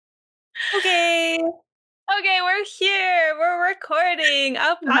Okay. Okay, we're here. We're recording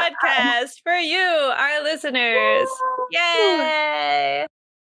a podcast for you, our listeners. Yay!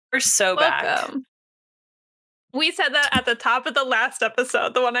 We're so back. Welcome. We said that at the top of the last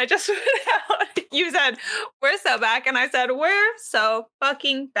episode, the one I just put out. You said, we're so back. And I said, we're so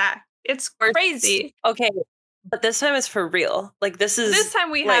fucking back. It's crazy. Okay, but this time is for real. Like, this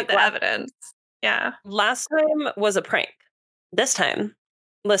time we like, had the evidence. Yeah. Last time was a prank. This time,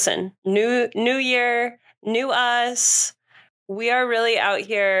 listen, new year, new us. We are really out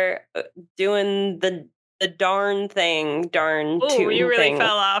here doing the darn thing, Oh, you really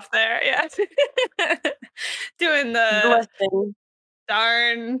fell off there. Yeah. Doing the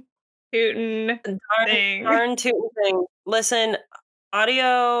darn tootin' thing. Darn tootin' thing. Listen,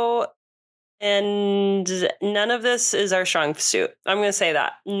 audio and none of this is our strong suit. I'm going to say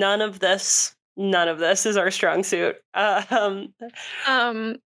that. None of this is our strong suit. The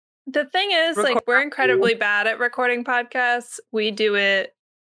thing is, like, we're incredibly bad at recording podcasts. We do it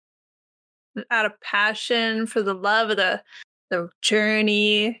out of passion for the love of the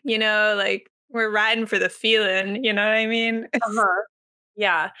journey, you know, like we're riding for the feeling, you know what I mean?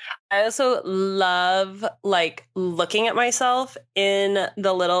 Yeah. I also love like looking at myself in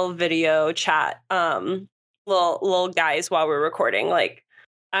the little video chat, little guys while we're recording. Like,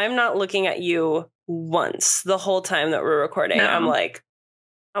 I'm not looking at you once the whole time that we're recording. No. I'm like,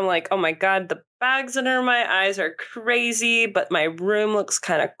 oh my God, the bags under my eyes are crazy, but my room looks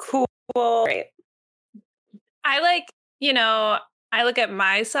kind of cool. Right. I like, you know, I look at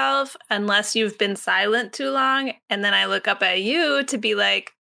myself unless you've been silent too long. And then I look up at you to be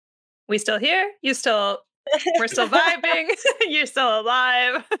like, we still here? We're still vibing. You're still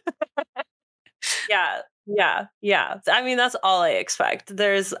alive. Yeah. I mean, that's all I expect.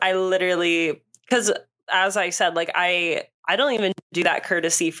 I literally, because as I said, like, I don't even do that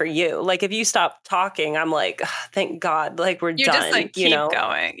courtesy for you. Like, if you stop talking, I'm like, thank God, like, you're done. Just like, keep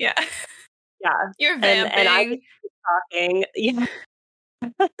going. Yeah. Yeah. You're vamping. And I keep talking. Yeah.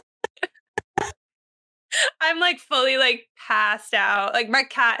 I'm like fully like passed out. Like, my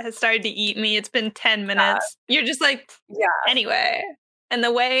cat has started to eat me. It's been 10 minutes. Yeah. You're just like, yeah. Anyway. And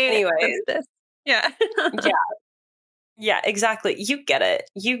the way this. Yeah. Yeah, exactly. You get it.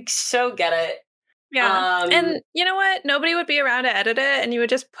 You so get it. Yeah. And you know what? Nobody would be around to edit it, and you would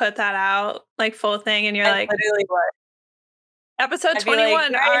just put that out like full thing, and you're like, literally what? Episode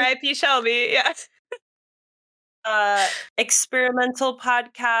 21, like, R.I.P. Shelby. Yeah. Experimental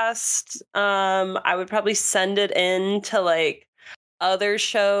podcast. I would probably send it in to like other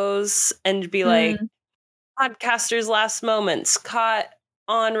shows and be like, podcasters' last moments caught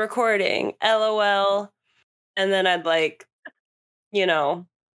on recording, LOL. And then I'd like, you know,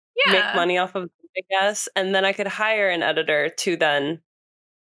 make money off of it, I guess. And then I could hire an editor to then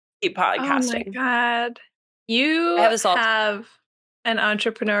keep podcasting. Oh my God. You have an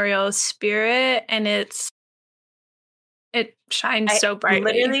entrepreneurial spirit, and it shines so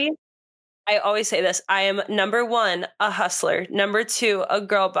brightly. Literally, I always say this. I am number 1, a hustler. Number 2, a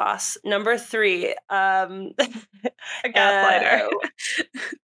girl boss. Number 3, a gaslighter.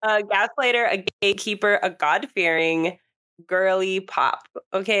 A gaslighter, a gatekeeper, a God-fearing girly pop.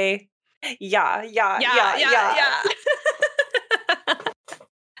 Okay? Yeah.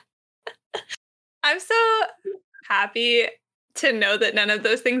 I'm so happy to know that none of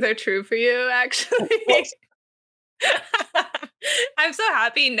those things are true for you, actually. I'm so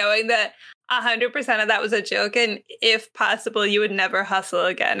happy knowing that 100% of that was a joke, and if possible, you would never hustle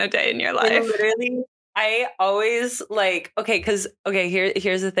again a day in your life. And literally, I always like, here's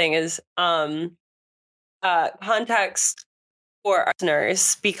the thing is, context for our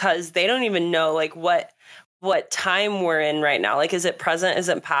listeners, because they don't even know like what time we're in right now. Like, is it present? Is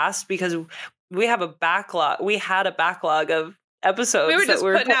it past? Because we have a backlog. We had a backlog of episodes. We were just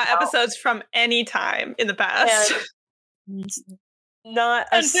putting out episodes from any time in the past. And not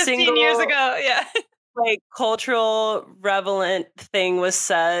a 15 years ago, yeah. Like, cultural relevant thing was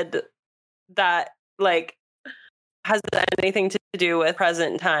said that like has anything to do with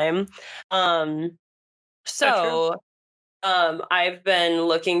present time. So I've been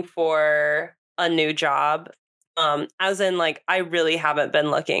looking for a new job. As in, like, I really haven't been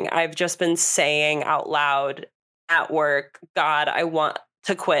looking. I've just been saying out loud at work, God, I want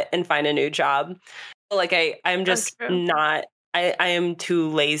to quit and find a new job. Like, I'm just not, I am too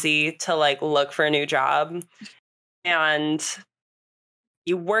lazy to like look for a new job. And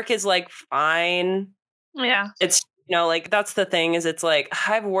work is like fine. Yeah. It's, you know, like, that's the thing is, it's like,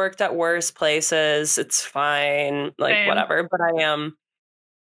 I've worked at worse places. It's fine. Like, whatever. But I am,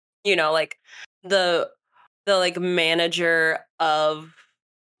 you know, like the like manager of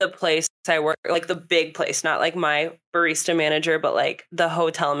the place I work, like the big place, not like my barista manager, but like the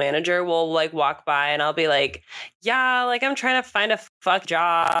hotel manager will like walk by and I'll be like, yeah, like I'm trying to find a fuck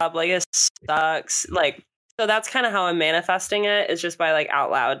job. Like it sucks. Like, so that's kind of how I'm manifesting it, is just by like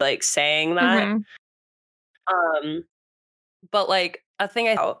out loud, like saying that. Mm-hmm. But like a thing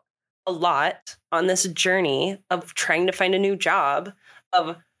I thought a lot on this journey of trying to find a new job,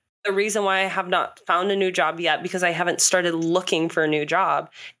 of the reason why I have not found a new job yet, because I haven't started looking for a new job,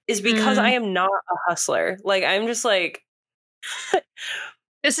 is because I am not a hustler. Like I'm just like,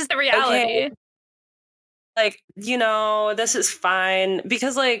 this is the reality. Okay, like, you know, this is fine,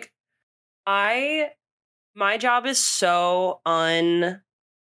 because like my job is so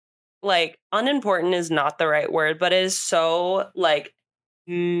unimportant is not the right word, but it is so like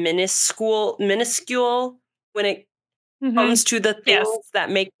minuscule when it comes to the things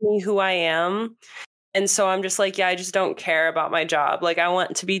that make me who I am. And so I'm just like, yeah, I just don't care about my job. Like I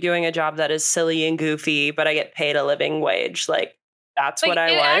want to be doing a job that is silly and goofy, but I get paid a living wage. Like that's what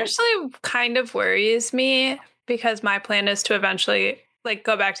I want. It actually kind of worries me, because my plan is to eventually like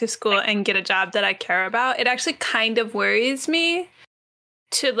go back to school and get a job that I care about. It actually kind of worries me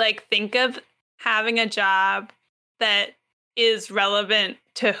to like think of having a job that is relevant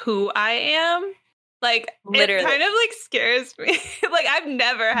to who I am. Like literally. It kind of like scares me. Like I've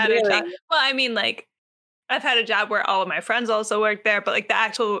never had a job. Well, I mean, like I've had a job where all of my friends also worked there, but like the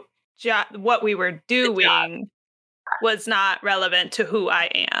actual job, what we were doing was not relevant to who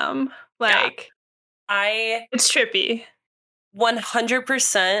I am. Like it's trippy.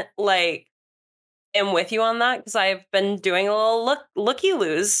 100% like am with you on that, because I've been doing a little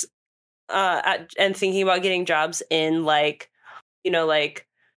looky-loos and thinking about getting jobs in like, you know, like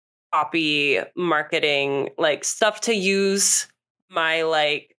copy, marketing, like stuff to use my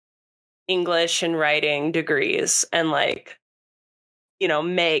like English and writing degrees and like, you know,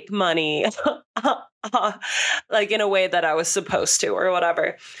 make money like in a way that I was supposed to or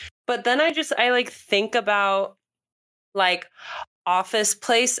whatever. But then I like think about like office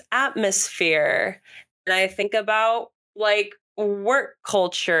place atmosphere, and I think about like work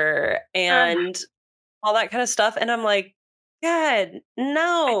culture and all that kind of stuff, and I'm like, God,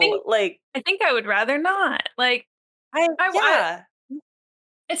 no. I think I would rather not. Like yeah.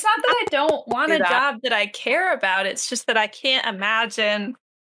 It's not that I don't want a job that I care about. It's just that I can't imagine.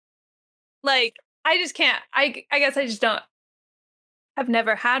 Like, I just can't. I guess I just don't. I've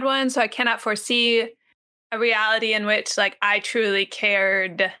never had one, so I cannot foresee a reality in which, like, I truly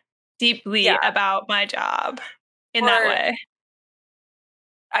cared deeply about my job in that way.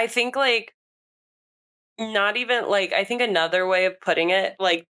 I think, like, not even, like, I think another way of putting it,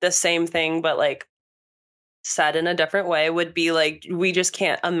 like, the same thing, but, like, said in a different way would be, like, we just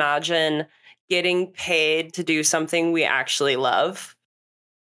can't imagine getting paid to do something we actually love.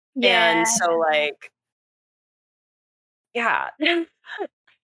 Yeah. And so, like, yeah.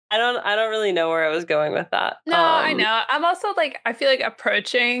 I don't really know where I was going with that. No, I know. I'm also like, I feel like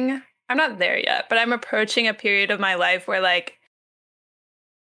I'm not there yet, but I'm approaching a period of my life where, like,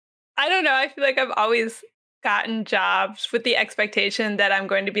 I don't know, I feel like I've always gotten jobs with the expectation that I'm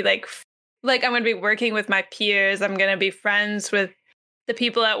going to be like I'm going to be working with my peers. I'm going to be friends with the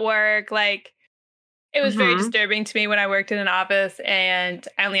people at work. Like, it was very disturbing to me when I worked in an office and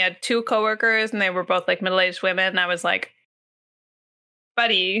I only had 2 coworkers and they were both like middle-aged women. And I was like,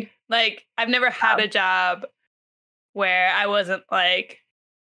 buddy, like, I've never had a job where I wasn't like,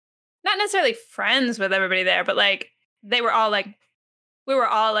 not necessarily friends with everybody there, but like we were all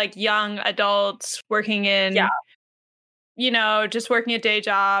like young adults working in, you know, just working a day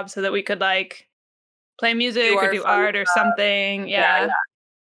job so that we could like play music or do art or something. Yeah.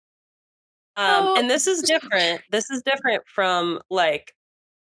 And this is different. This is different from like,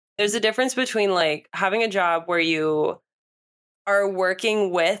 there's a difference between like having a job where you are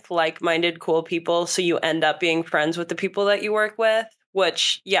working with like-minded cool people, so you end up being friends with the people that you work with,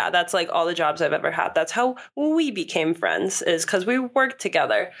 which, yeah, that's like all the jobs I've ever had. That's how we became friends, is because we worked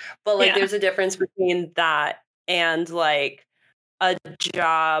together. But like, there's a difference between that and like a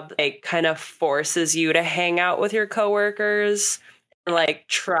job like kind of forces you to hang out with your coworkers and like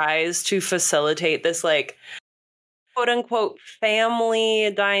tries to facilitate this like quote unquote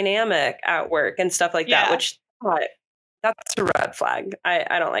family dynamic at work and stuff like that, which that's a red flag.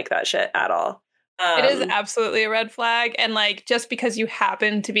 I don't like that shit at all. It is absolutely a red flag. And like, just because you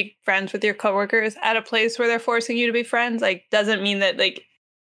happen to be friends with your coworkers at a place where they're forcing you to be friends, like, doesn't mean that like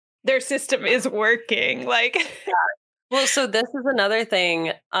their system is working. Like, well, so this is another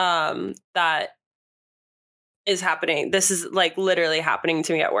thing that is happening. This is like literally happening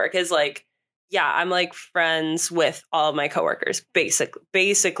to me at work, is like, yeah, I'm like friends with all of my coworkers.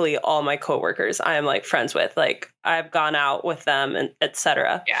 Basically all my coworkers I am like friends with. Like I've gone out with them and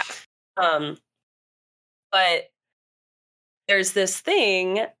etc. Yeah. But there's this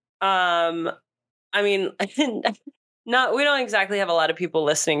thing. I mean, not we don't exactly have a lot of people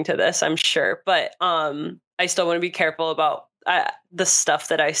listening to this, I'm sure, but I still want to be careful about the stuff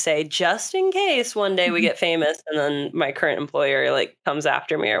that I say, just in case one day we get famous and then my current employer like comes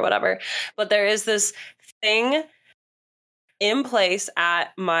after me or whatever. But there is this thing in place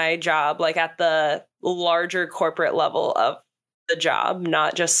at my job, like at the larger corporate level of the job,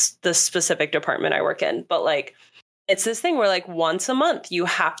 not just the specific department I work in, but like it's this thing where like once a month you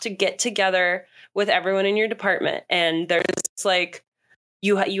have to get together with everyone in your department, and there's like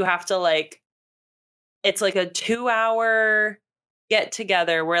you have to like it's like a 2-hour get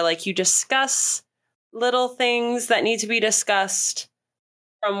together where like you discuss little things that need to be discussed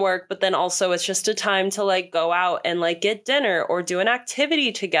from work, but then also it's just a time to like go out and like get dinner or do an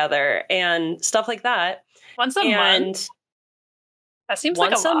activity together and stuff like that. Once a month? That seems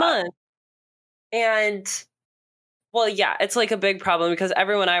like a lot. Once a month. And well, yeah, it's like a big problem because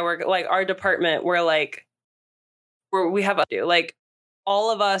everyone I work, like our department, we have like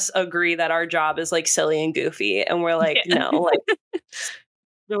all of us agree that our job is like silly and goofy, and we're like, no, like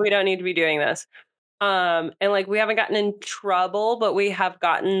we don't need to be doing this. And like we haven't gotten in trouble, but we have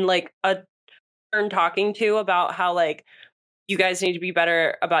gotten like a turn talking to about how like you guys need to be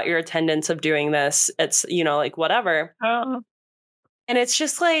better about your attendance of doing this. It's, you know, like whatever. Oh. And it's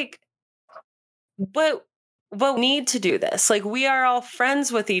just like, but we need to do this. Like we are all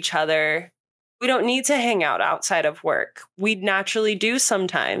friends with each other. We don't need to hang out outside of work. We naturally do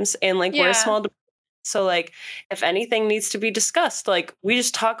sometimes. And like we're a small department. So like if anything needs to be discussed, like we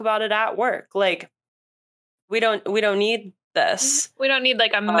just talk about it at work. Like we don't need this. We don't need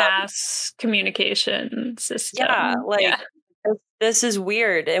like a mass communication system. Yeah, like this is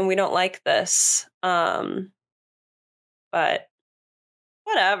weird and we don't like this. But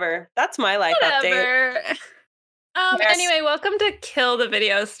whatever. That's my life update. Yes. Anyway, welcome to Kill the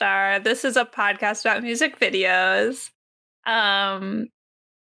Video Star. This is a podcast about music videos.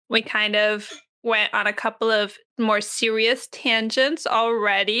 We kind of went on a couple of more serious tangents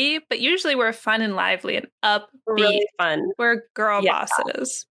already, but usually we're fun and lively and upbeat. Really fun. We're girl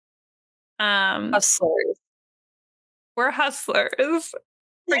bosses. Hustlers. We're hustlers.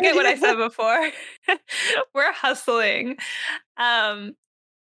 Forget what I said before. We're hustling. That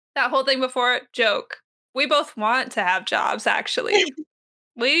whole thing before, joke. We both want to have jobs, actually.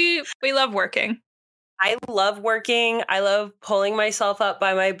 We love working. I love working. I love pulling myself up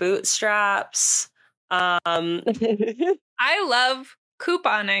by my bootstraps. I love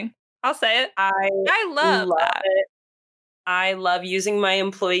couponing. I'll say it. I love that. It. I love using my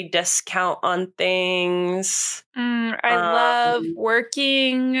employee discount on things. I love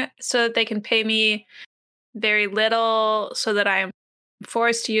working so that they can pay me very little so that I'm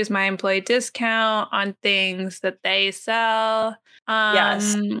forced to use my employee discount on things that they sell.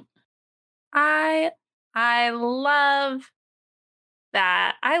 Yes. I love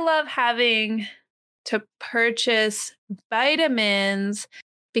that. I love having to purchase vitamins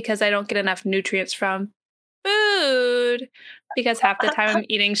because I don't get enough nutrients from food because half the time I'm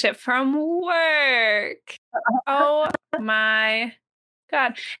eating shit from work. Oh my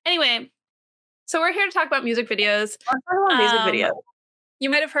God. Anyway, so we're here to talk about music videos. Music videos. You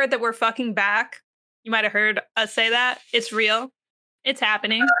might have heard that we're fucking back. You might have heard us say that. It's real. It's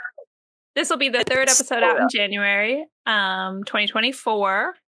happening. This will be the third episode out in January,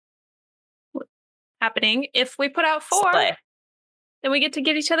 2024. Happening. If we put out 4, then we get to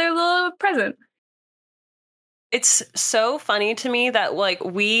give each other a little present. It's so funny to me that like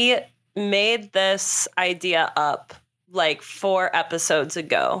we made this idea up like 4 episodes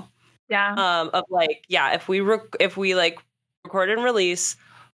ago. Yeah. Of like, yeah, if we like record and release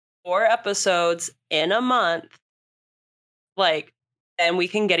 4 episodes in a month, like, and we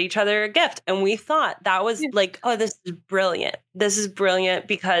can get each other a gift. And we thought that was like, oh, this is brilliant. This is brilliant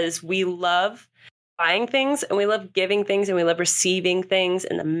because we love buying things and we love giving things and we love receiving things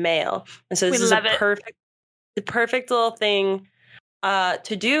in the mail. And so this is the perfect little thing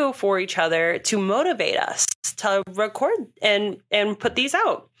to do for each other to motivate us to record and put these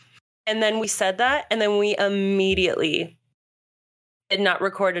out. And then we said that, and then we immediately did not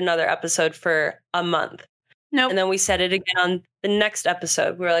record another episode for a month. Nope. And then we said it again on the next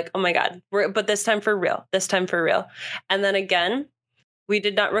episode. We were like, oh my God, but this time for real. And then again, we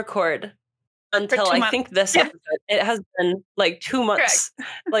did not record until I think this episode. It has been like 2 months.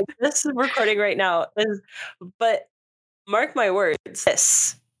 Like this is recording right now. But mark my words,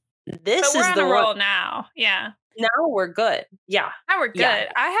 this This But we're is on the a one. roll now. Yeah. Now we're good. Yeah. Now we're good.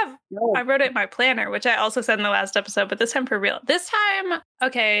 Yeah. I wrote it in my planner, which I also said in the last episode, but this time for real. This time,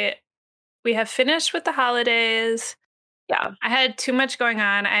 okay, we have finished with the holidays. Yeah. I had too much going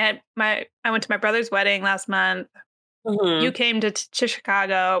on. I went to my brother's wedding last month. Mhm. You came to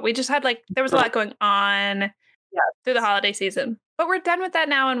Chicago. We just had there was a lot going on through the holiday season. But we're done with that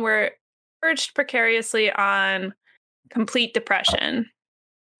now, and we're perched precariously on complete depression.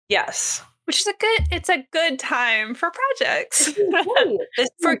 Yes. Which is it's a good time for projects.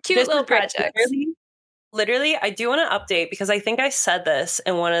 For cute little projects. Literally, I do want to update because I think I said this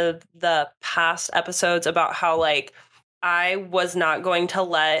in one of the past episodes about how like I was not going to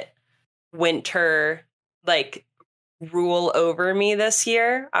let winter like rule over me this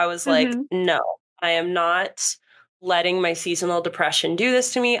year. I was like, no, I am not letting my seasonal depression do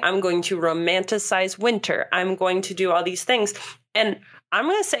this to me. I'm going to romanticize winter. I'm going to do all these things. And I'm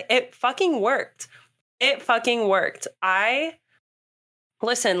going to say it fucking worked. It fucking worked.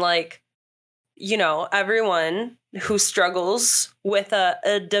 Listen, like, you know, everyone who struggles with a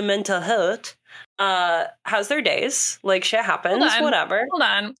mental health has their days. Like, shit happens, whatever. Hold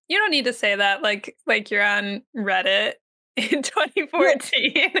on. You don't need to say that like you're on Reddit in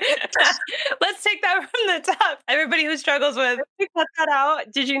 2014. Let's take that from the top. Everybody who struggles with... Cut that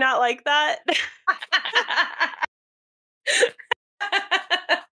out. Did you not like that?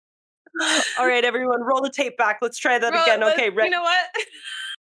 All right, everyone, roll the tape back. Let's try that again. Okay, you know what?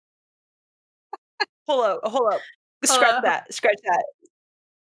 Hold up. Scratch that.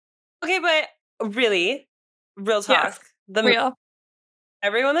 Okay, but really, real talk. Yes,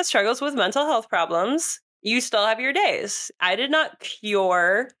 everyone that struggles with mental health problems, you still have your days. I did not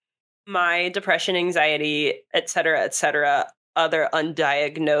cure my depression, anxiety, et cetera, other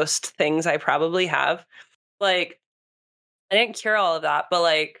undiagnosed things I probably have. Like, I didn't cure all of that, but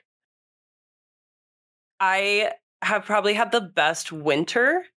like, I have probably had the best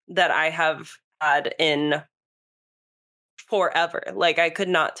winter that I have had in forever. Like, I could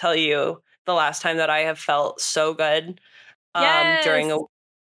not tell you the last time that I have felt so good during a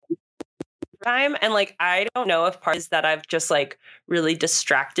time. And like, I don't know if part is that I've just like really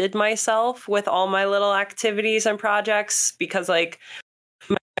distracted myself with all my little activities and projects because like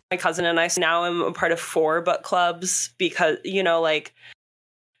my cousin and I now am a part of 4 book clubs because, you know, like,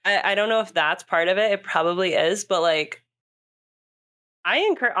 I don't know if that's part of it. It probably is, but like,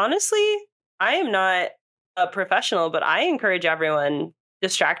 honestly, I am not a professional, but I encourage everyone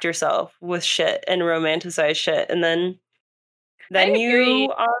distract yourself with shit and romanticize shit. And then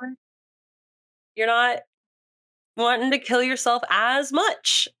you're not wanting to kill yourself as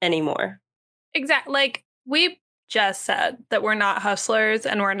much anymore. Exactly. Like we just said that we're not hustlers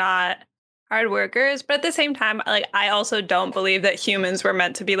and we're not hard workers, but at the same time, like I also don't believe that humans were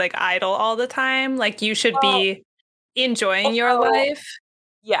meant to be like idle all the time. Like you should be enjoying your life.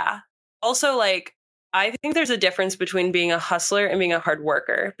 Yeah. Also, like, I think there's a difference between being a hustler and being a hard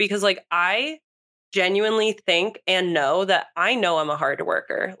worker because like I genuinely think and know that I know I'm a hard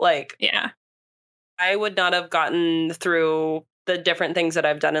worker. Like, yeah, I would not have gotten through the different things that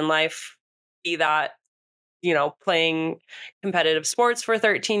I've done in life, be that, you know, playing competitive sports for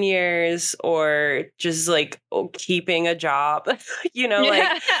 13 years or just like keeping a job, you know,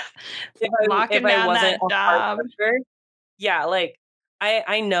 like if I wasn't a hard worker, yeah, like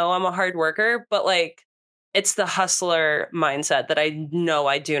I know I'm a hard worker, but like it's the hustler mindset that I know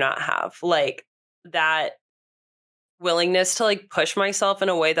I do not have. Like that willingness to like push myself in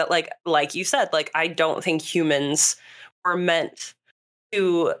a way that like you said, like I don't think humans were meant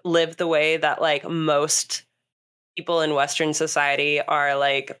to live the way that like most people in Western society are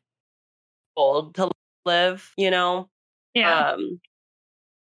like told to live, you know? Yeah.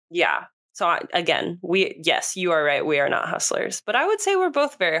 Yeah. So again, yes, you are right. We are not hustlers, but I would say we're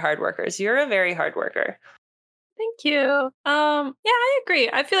both very hard workers. You're a very hard worker. Thank you. Yeah, I agree.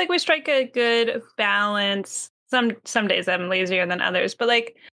 I feel like we strike a good balance. Some days I'm lazier than others, but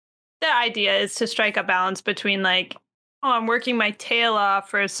like the idea is to strike a balance between like, oh, I'm working my tail off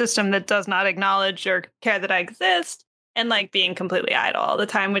for a system that does not acknowledge or care that I exist, and like being completely idle all the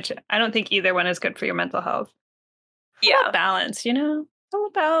time, which I don't think either one is good for your mental health. Yeah, balance, you know, it's all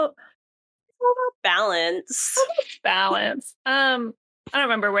about balance. Balance. I don't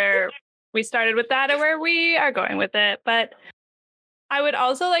remember where we started with that or where we are going with it, but I would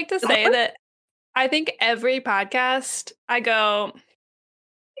also like to say that I think every podcast I go, I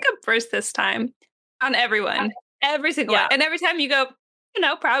think I'm first this time on everyone, every single one. And every time you go, you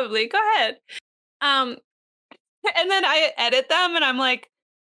know, probably go ahead. And then I edit them and I'm like,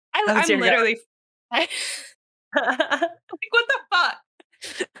 I'm literally like, what the fuck?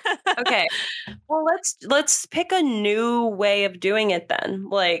 Okay. Well, let's pick a new way of doing it then.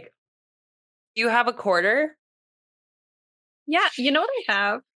 Like, you have a quarter? Yeah, you know what I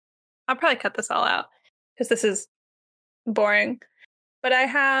have? I'll probably cut this all out because this is boring. But I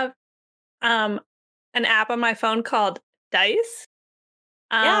have an app on my phone called Dice.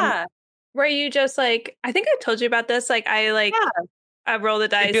 Um, Yeah. where you just like I think I told you about this. Like Yeah. I roll the You're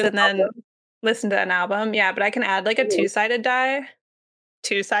dice doing and then listen to an album. Yeah, but I can add like a the two-sided die,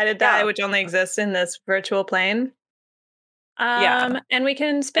 Yeah. which only exists in this virtual plane. Yeah. And we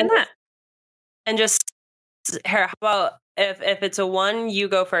can spin And that. just here, how about if it's a 1, you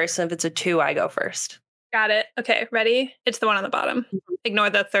go first, and if it's a 2, I go first. Got it. Okay, ready? It's the one on the bottom. Ignore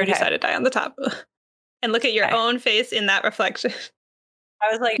the 30-sided die on the top. And look at your Okay. own face in that reflection. I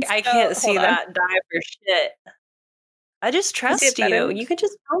was like, I So, can't see hold on. that die for shit. I just trust you. You can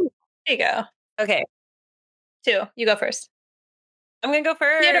just tell me. There you go. Okay. 2. You go first. I'm gonna go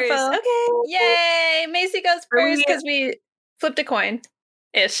first. Beautiful. Okay. Yay! Macy goes first because we flipped a coin.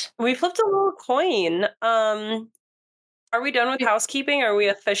 Ish. We flipped a little coin. Are we done with housekeeping? Or are we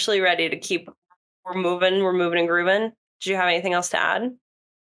officially ready to keep? We're moving and grooving. Do you have anything else to add?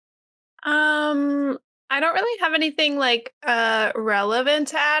 I don't really have anything like relevant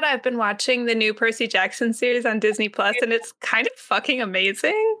to add. I've been watching the new Percy Jackson series on Disney Plus, and it's kind of fucking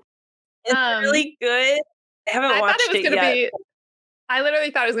amazing. It's really good. I haven't watched it yet. I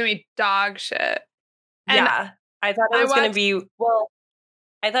literally thought it was gonna be dog shit. And yeah, I thought it was gonna be. Well,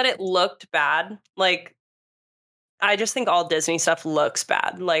 I thought it looked bad. Like, I just think all Disney stuff looks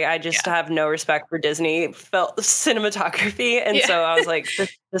bad. Like, I just have no respect for Disney cinematography, and so I was like,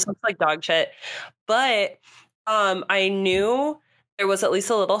 this looks like dog shit. But I knew there was at least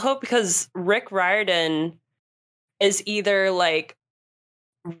a little hope because Rick Riordan is either like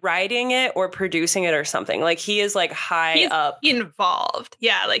writing it or producing it or something. Like, he is like he's up involved.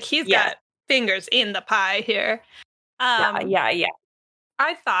 Yeah, like he's got fingers in the pie here. Yeah.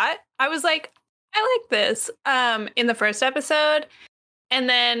 I was like, I like this in the first episode. And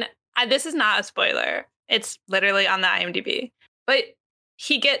then this is not a spoiler. It's literally on the IMDb. But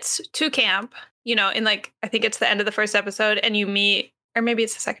he gets to camp, in like, I think it's the end of the first episode, and you meet, or maybe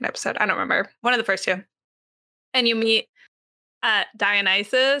it's the second episode. I don't remember. One of the first 2. And you meet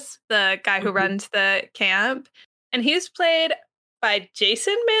Dionysus, the guy who runs the camp. And he's played by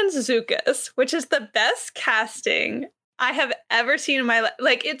Jason Mantzoukas, which is the best casting I have ever seen in my life.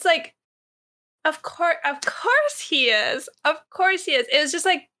 Like, it's like, of course he is. Of course he is. It was just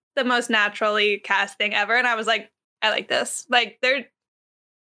like the most naturally cast thing ever. And I was like, I like this. Like, there's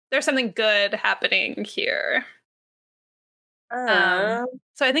something good happening here. So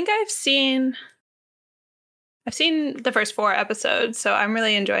I think I've seen the first 4 episodes, so I'm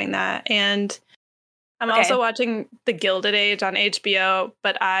really enjoying that. And I'm also watching The Gilded Age on HBO,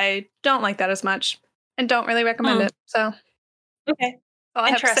 but I don't like that as much and don't really recommend it. So okay,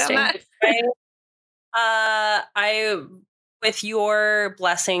 interesting. I, with your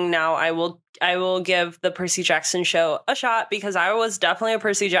blessing now, I will give the Percy Jackson show a shot because I was definitely a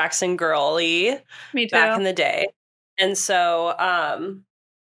Percy Jackson girly. Me too. Back in the day. And so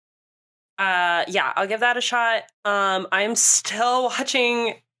I'll give that a shot. I'm still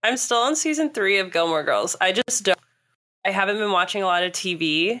on season 3 of Gilmore Girls. I haven't been watching a lot of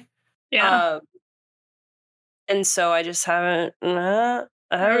TV. Yeah. And so I just haven't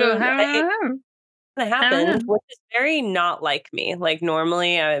it happened, which is very not like me. Like,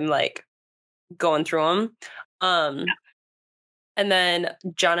 normally I'm like going through them. And then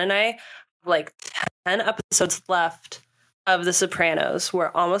John and I have like 10 episodes left of The Sopranos.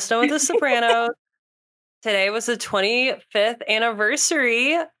 We're almost done with The Sopranos. Today was the 25th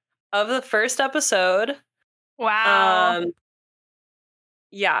anniversary of the first episode. Wow.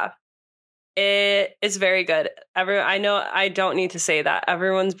 Yeah. It is very good. I know I don't need to say that.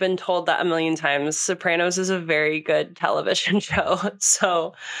 Everyone's been told that a million times. Sopranos is a very good television show.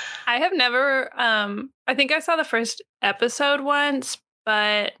 So I have never I think I saw the first episode once,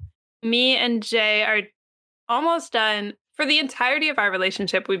 but me and Jay are almost done. For the entirety of our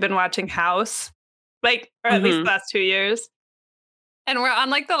relationship, we've been watching House, like, or at least the last 2 years. And we're on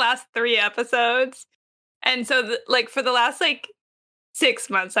like the last 3 episodes. And so for the last like 6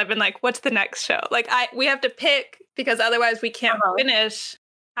 months, I've been like, what's the next show? Like, we have to pick because otherwise we can't finish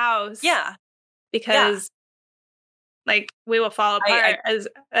House. Yeah. Because like we will fall apart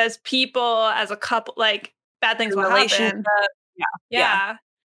as people, as a couple, like bad things will happen. Yeah.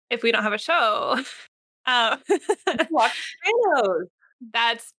 If we don't have a show. Watch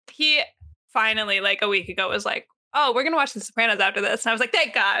Sopranos. He finally, like a week ago, was like, oh, we're gonna watch The Sopranos after this. And I was like,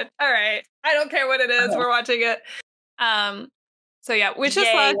 thank God. All right. I don't care what it is. We're watching it. So yeah, wish us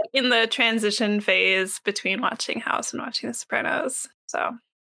Yay. luck in the transition phase between watching House and watching The Sopranos. So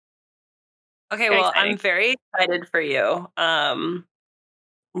Okay, very well, exciting. I'm very excited for you.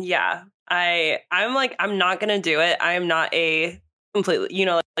 Yeah, I'm like, I'm not gonna do it. I am not a completely,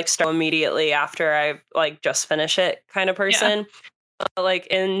 like start immediately after I like just finish it kind of person. But, like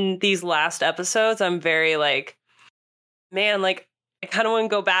in these last episodes, I'm very like, man, like I kind of want to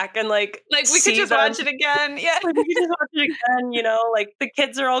go back and like we could see just them. watch it again. Yeah. Like, we could just watch it again, like the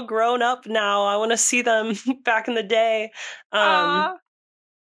kids are all grown up now. I want to see them back in the day. Aw.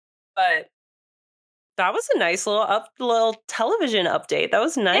 But that was a nice little television update. That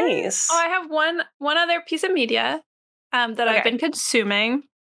was nice. Yeah. Oh, I have one other piece of media that I've been consuming.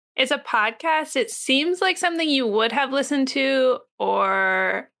 It's a podcast. It seems like something you would have listened to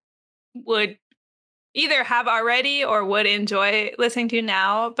or would either have already or would enjoy listening to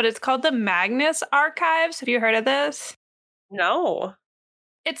now, but it's called the Magnus Archives. Have you heard of this? No.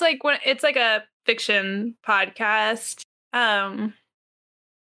 It's like a fiction podcast. And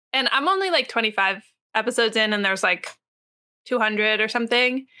I'm only like 25 episodes in and there's like 200 or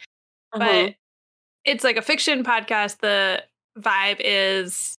something. But it's like a fiction podcast. The vibe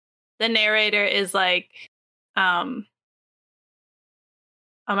is the narrator is like oh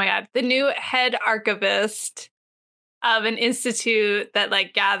my god, the new head archivist of an institute that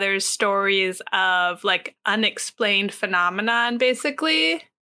like gathers stories of like unexplained phenomenon, basically.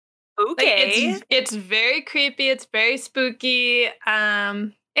 Okay. Like, it's very creepy, it's very spooky.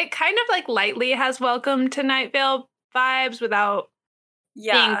 It kind of like lightly has Welcome to Night Vale vibes without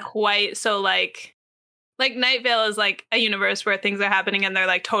being quite so like Night Vale is like a universe where things are happening and they're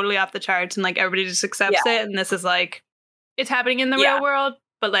like totally off the charts and like everybody just accepts it, and this is like it's happening in the real world,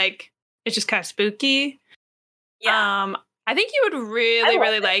 but like it's just kind of spooky. I think you would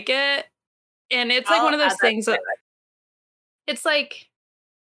really like it. And it's like one of those things that it's like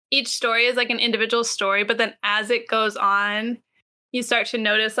each story is like an individual story, but then as it goes on, you start to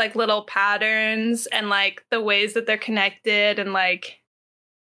notice like little patterns and like the ways that they're connected, and like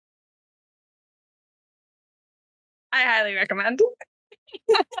I highly recommend.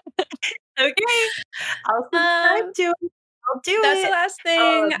 Okay. I'll subscribe to it. I'll do it. That's the last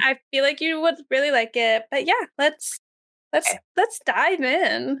thing. I feel like you would really like it. But yeah, let's dive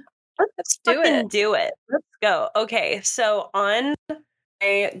in. Let's do it. Let's go. Okay, so on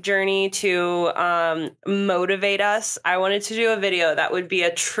my journey to motivate us, I wanted to do a video that would be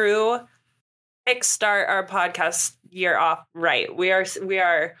a true kickstart our podcast year off right.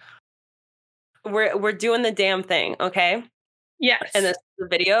 We're doing the damn thing, okay? Yes. And this is a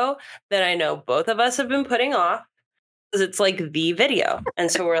video that I know both of us have been putting off because it's like the video. And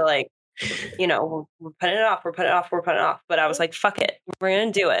so we're like, we're putting it off. But I was like, fuck it. We're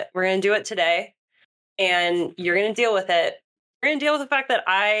going to do it. We're going to do it today. And you're going to deal with it. You're going to deal with the fact that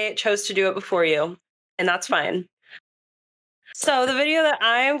I chose to do it before you. And that's fine. So the video that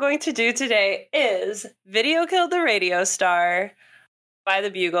I am going to do today is Video Killed the Radio Star by the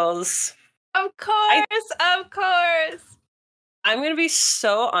Bugles. Of course. I'm going to be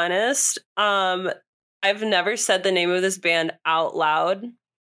so honest. I've never said the name of this band out loud.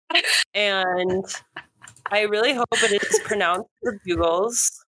 And I really hope it is pronounced the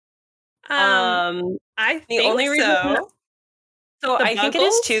Bugles. I think So I think it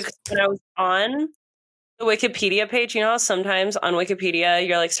is too, because when I was on the Wikipedia page, how sometimes on Wikipedia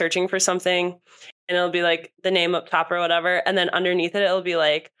you're like searching for something and it'll be like the name up top or whatever, and then underneath it it'll be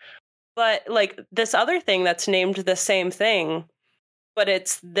like, but like this other thing that's named the same thing, but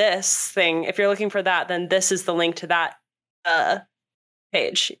it's this thing. If you're looking for that, then this is the link to that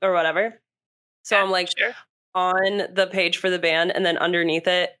page or whatever. So I'm like on the page for the band, and then underneath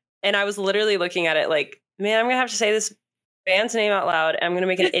it, and I was literally looking at it like, man, I'm gonna have to say this band's name out loud, and I'm gonna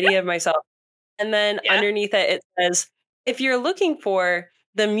make an idiot of myself. And then underneath it says, if you're looking for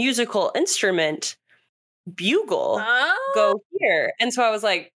the musical instrument bugle, go here. And so I was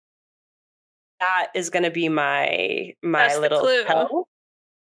like, that is going to be my little tell.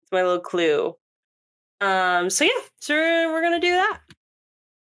 It's my little clue. So we're going to do that.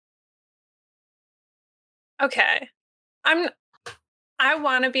 Okay. I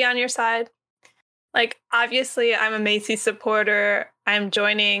want to be on your side. Like, obviously, I'm a Macy supporter. I'm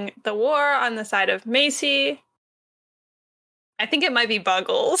joining the war on the side of Macy. I think it might be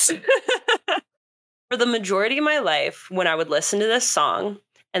Buggles. For the majority of my life, when I would listen to this song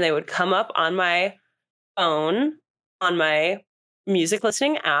and they would come up on my phone, on my music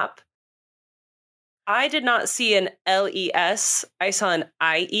listening app, I did not see an LES. I saw an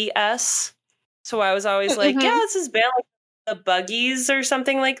IES. So I was always like, yeah, this is band like the Buggies or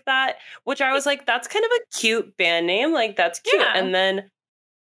something like that, which I was like, that's kind of a cute band name. Like, that's cute. Yeah. And then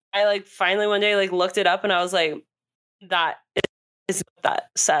I like finally one day like looked it up and I was like, that is what that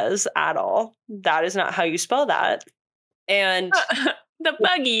says at all. That is not how you spell that. And the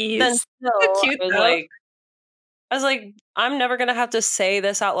Buggies. then still, Cute, I was like, I'm never going to have to say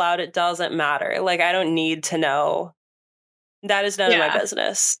this out loud. It doesn't matter. Like, I don't need to know. That is none of my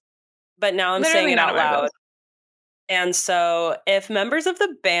business. But now I'm saying it out loud. And so if members of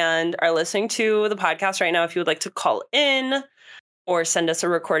the band are listening to the podcast right now, if you would like to call in or send us a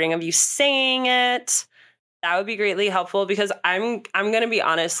recording of you saying it, that would be greatly helpful, because I'm going to be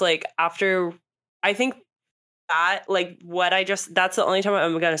honest, like after I think that like what I just, that's the only time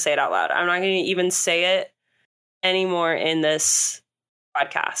I'm going to say it out loud. I'm not going to even say it anymore in this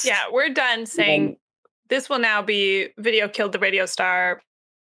podcast. Yeah, we're done saying this will now be Video Killed the Radio Star,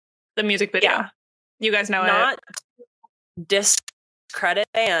 the music video. Yeah. You guys know not discredit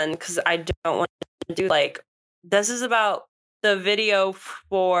band, because I don't want to do like, this is about the video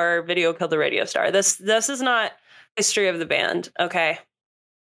for Video Killed the Radio Star. This is not history of the band, okay?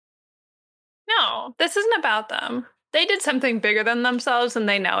 No, this isn't about them. They did something bigger than themselves and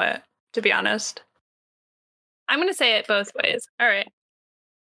they know it, to be honest. I'm going to say it both ways. All right,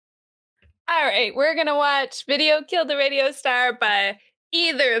 we're going to watch Video Killed the Radio Star by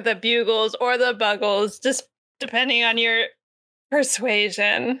either the Bugles or the Buggles, just depending on your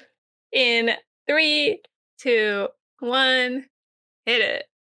persuasion. In 3, 2, 1, hit it.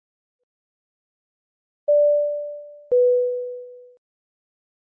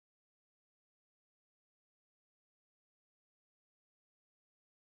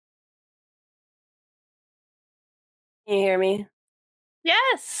 Can you hear me?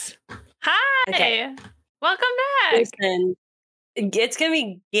 Yes. Hi. Okay. Welcome back. Listen, it's going to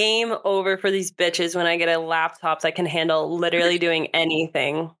be game over for these bitches when I get a laptop that can handle literally doing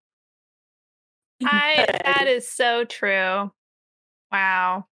anything. That is so true.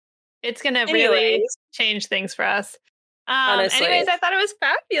 Wow. It's going to really change things for us. Anyways, I thought it was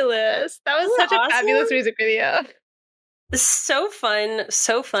fabulous. That was such a fabulous music video. So fun,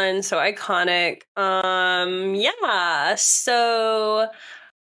 so iconic. Yeah. So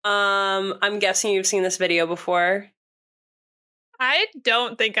I'm guessing you've seen this video before. I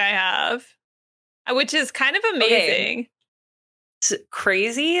don't think I have. Which is kind of amazing. Okay. It's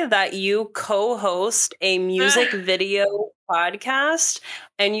crazy that you co-host a music video podcast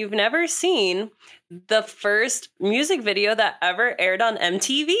and you've never seen the first music video that ever aired on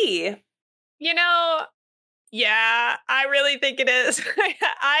MTV. You know, yeah, I really think it is.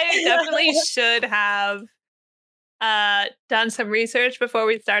 I definitely should have done some research before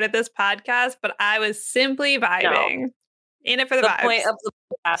we started this podcast, but I was simply vibing. In it for the vibes. The point of the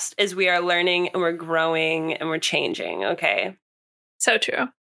podcast is we are learning and we're growing and we're changing, okay? So true.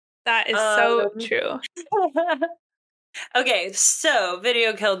 That is so true. Okay, so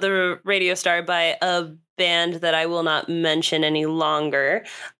Video Killed the Radio Star by a band that I will not mention any longer.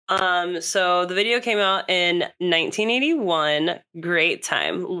 So the video came out in 1981. Great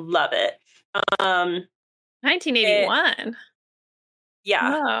time. Love it. 1981?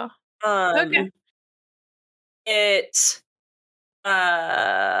 Yeah. Oh. Okay.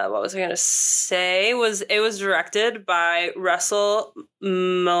 What was I gonna say? It was directed by Russell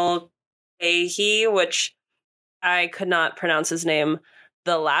Mulcahy, which I could not pronounce his name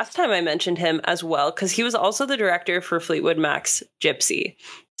the last time I mentioned him as well, because he was also the director for Fleetwood Mac's Gypsy.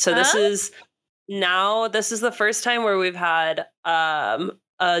 So this is the first time where we've had a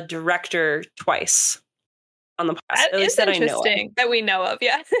director twice on the podcast. At least that interesting that we know of,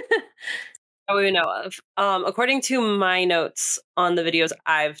 yeah. We know of. According to my notes on the videos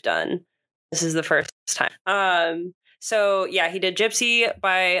I've done, this is the first time. So yeah, he did Gypsy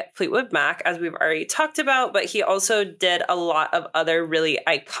by Fleetwood Mac, as we've already talked about, but he also did a lot of other really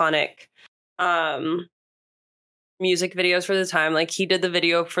iconic music videos for the time. Like he did the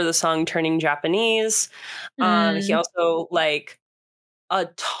video for the song Turning Japanese. He also like a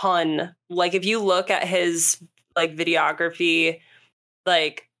ton. Like if you look at his like videography,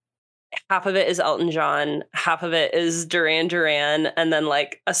 like half of it is Elton John, half of it is Duran Duran, and then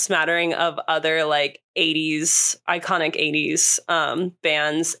like a smattering of other like 80s, iconic 80s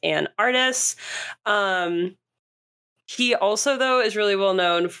bands and artists. He also, though, is really well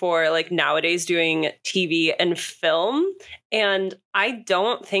known for like nowadays doing TV and film. And I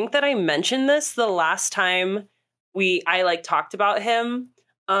don't think that I mentioned this the last time I like talked about him,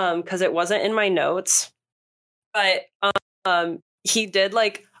 because it wasn't in my notes. But he did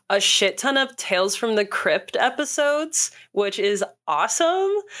like a shit ton of Tales from the Crypt episodes, which is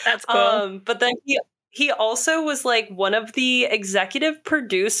awesome. That's cool. But then he also was like one of the executive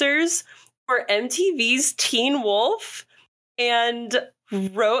producers for MTV's Teen Wolf, and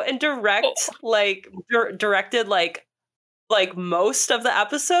wrote and directed most of the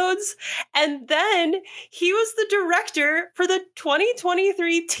episodes. And then he was the director for the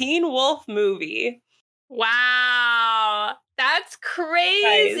 2023 Teen Wolf movie. Wow. That's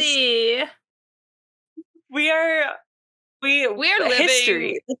crazy. Guys, we are living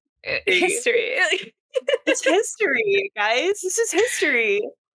history. It's history, guys. This is history.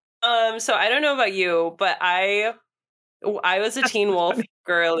 So I don't know about you, but I was a Teen Wolf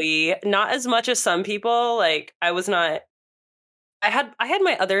girly, not as much as some people. Like I was not. I had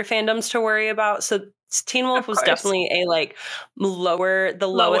my other fandoms to worry about. So Teen Wolf was definitely a like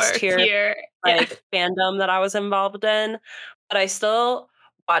lowest tier fandom that I was involved in. But I still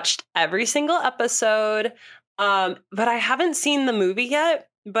watched every single episode. But I haven't seen the movie yet.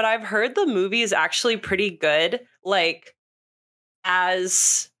 But I've heard the movie is actually pretty good. Like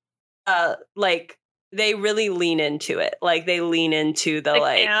they really lean into it. Like they lean into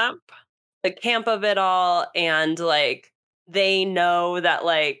the camp of it all, and like they know that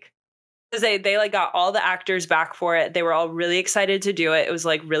like because they like got all the actors back for it. They were all really excited to do it. It was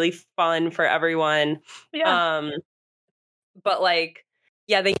like really fun for everyone. Yeah. But like,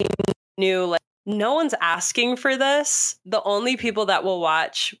 yeah, they knew like no one's asking for this. The only people that will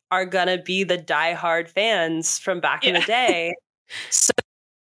watch are gonna be the diehard fans from back in the day. So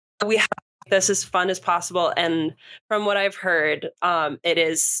we have this as fun as possible, and from what I've heard, it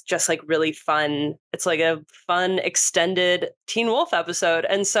is just like really fun. It's like a fun extended Teen Wolf episode,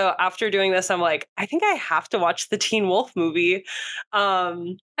 and so after doing this, I'm like, I think I have to watch the Teen Wolf movie.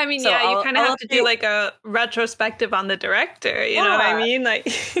 I mean, so yeah, you kind of have to do like a retrospective on the director. You know what I mean?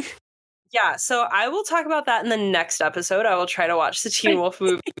 Like, yeah. So I will talk about that in the next episode. I will try to watch the Teen Wolf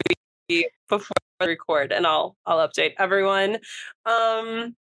movie before I record, and I'll update everyone.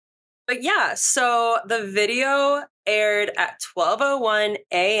 But yeah, so the video aired at 12:01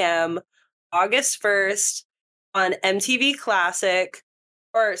 a.m. August 1st on MTV Classic,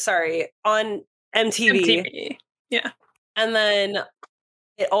 on MTV. Yeah. And then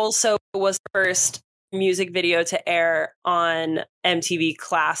it also was the first music video to air on MTV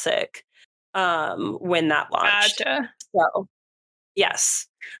Classic when that launched. Gotcha. So, yes.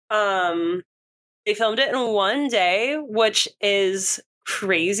 They filmed it in one day, which is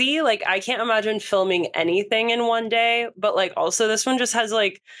crazy. Like I can't imagine filming anything in one day, but like also this one just has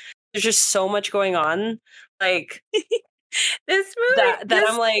like there's just so much going on. Like this movie that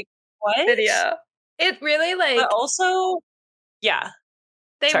I'm like, what? Video. It really like but also yeah.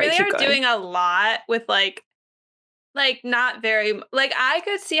 They really are doing a lot with like not very like I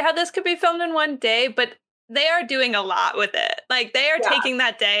could see how this could be filmed in one day, but they are doing a lot with it. Like they are taking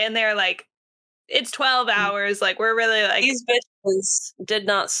that day and they're like it's 12 hours. Like, we're really like... These bitches did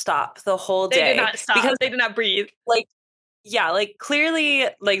not stop the whole day. They did not stop. Because they did not breathe. Like, yeah, like, clearly,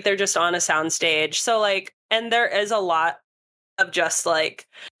 like, they're just on a soundstage. So, like, and there is a lot of just, like,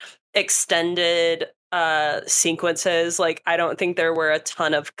 extended sequences. Like, I don't think there were a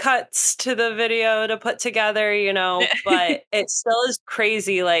ton of cuts to the video to put together, you know? But it still is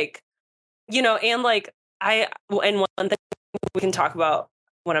crazy, like, you know, and, like, and one thing we can talk about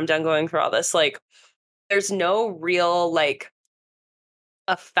when I'm done going through all this, like there's no real like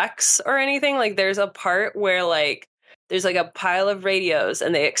effects or anything. Like there's a part where like there's like a pile of radios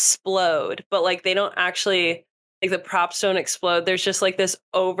and they explode, but like they don't actually like the props don't explode. There's just like this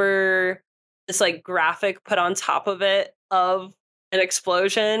like graphic put on top of it of an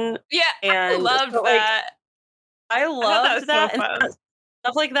explosion. Yeah, and I loved that. I loved that. So and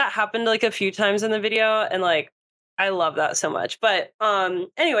stuff like that happened like a few times in the video, and like I love that so much. But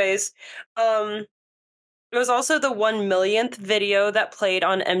anyways, it was also the 1 millionth video that played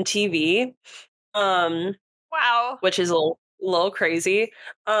on MTV. Wow. Which is a little crazy.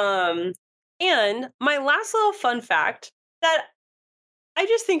 And my last little fun fact that I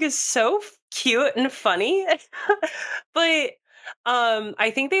just think is so cute and funny. But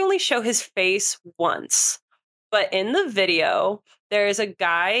I think they only show his face once. But in the video, there's a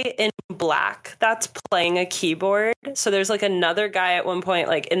guy in black that's playing a keyboard. So there's like another guy at one point,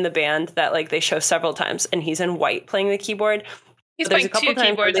 like in the band that like they show several times, and he's in white playing the keyboard. He's playing two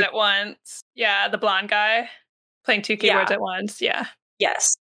keyboards at once. Yeah, the blonde guy playing two keyboards at once. Yeah.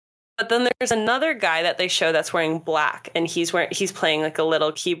 Yes. But then there's another guy that they show that's wearing black, and he's playing like a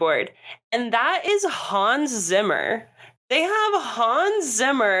little keyboard. And that is Hans Zimmer. They have Hans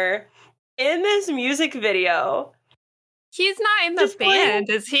Zimmer in this music video. He's not in the band,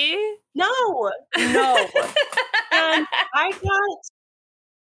 is he? No. And I got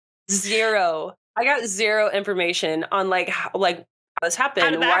zero I got zero information on like how this happened,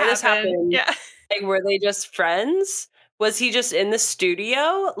 How did that why happen? this happened. Yeah. Like, were they just friends? Was he just in the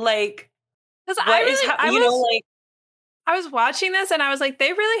studio? Like, Because what is happening? You know, like, I was watching this and I was like,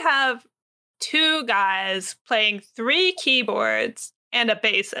 they really have 2 guys playing 3 keyboards and a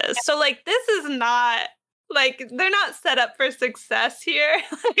bassist. So like, this is not like, they're not set up for success here.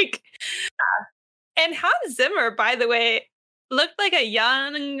 Like, and Hans Zimmer, by the way, looked like a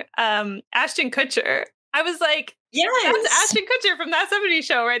young Ashton Kutcher. I was like, yes, that's Ashton Kutcher from That 70s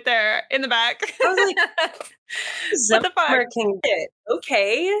Show right there in the back. I was like, what the fuck? Can get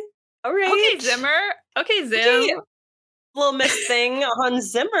okay, all right, okay, Zimmer, okay, Zim. Okay. Little Miss Thing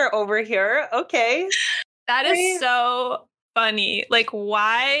Hans Zimmer over here. Okay, that is so funny. Like,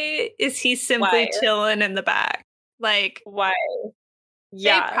 why is he simply chilling in the back? Like, why?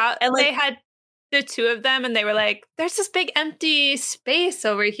 Yeah, and like, they had the 2 of them, and they were like, "There's this big empty space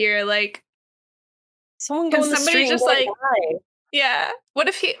over here." Like, someone go in the street just like, yeah. What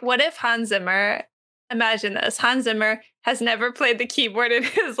if Hans Zimmer? Imagine this: Hans Zimmer has never played the keyboard in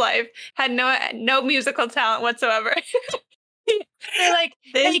his life, had no musical talent whatsoever. They're like,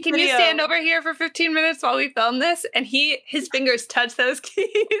 "Hey, can you stand over here for 15 minutes while we film this?" And his fingers touch those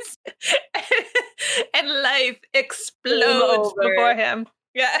keys, and life explodes before him.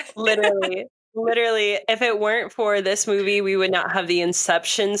 Yeah, literally. If it weren't for this movie, we would not have the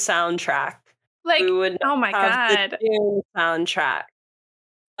Inception soundtrack. Like, we would oh my god, the Dune soundtrack,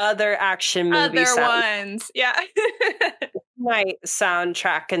 other action movie ones, yeah. Night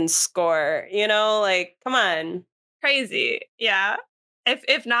soundtrack and score, you know, like, come on, crazy. Yeah,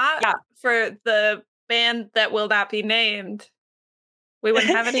 if not for the band that will not be named, we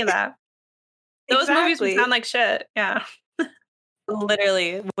wouldn't have any of that. Those movies would sound like shit. Yeah,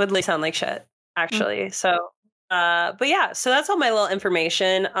 literally would sound like shit, actually. So but yeah, so that's all my little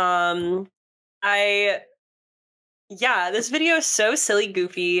information. This video is so silly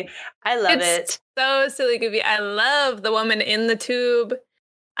goofy. I love it. So silly goofy. I love the woman in the tube.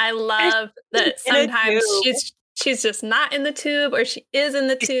 I love that sometimes she's just not in the tube, or she is in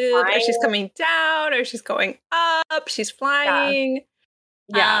the tube, or she's coming down, or she's going up, she's flying.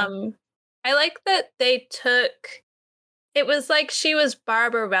 Yeah. I like that they took, it was like she was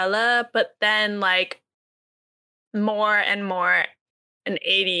Barbarella, but then like more and more in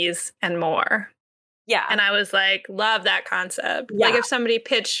 80s and more. Yeah. And I was like, love that concept. Yeah. Like if somebody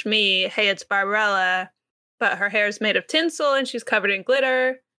pitched me, hey, it's Barbarella, but her hair is made of tinsel and she's covered in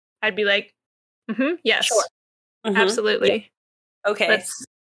glitter, I'd be like, yes, sure. Absolutely. Yeah. Okay. Let's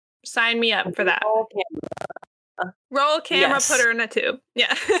sign me up for that. Roll camera, yes. Put her in a tube.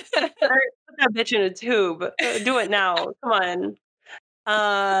 Yeah. Put that bitch in a tube. Do it now. Come on.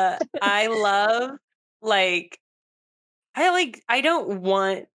 I love, I don't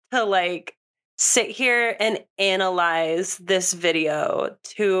want to sit here and analyze this video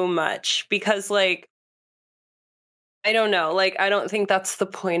too much because I don't know, I don't think that's the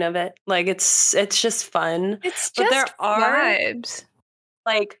point of it. It's just fun. It's just, but there are vibes.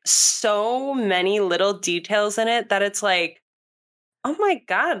 So many little details in it that it's oh my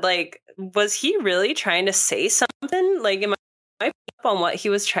God, was he really trying to say something? Am I up on what he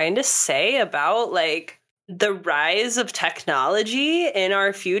was trying to say about the rise of technology in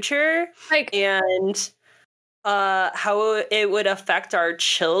our future and how it would affect our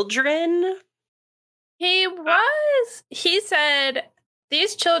children? He said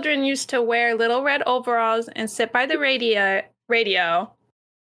these children used to wear little red overalls and sit by the radio.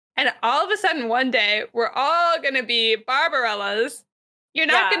 And all of a sudden, one day, we're all going to be Barbarellas. You're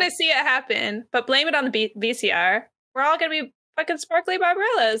not going to see it happen, but blame it on the VCR. We're all going to be fucking sparkly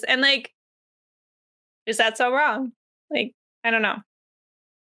Barbarellas. And, is that so wrong? I don't know.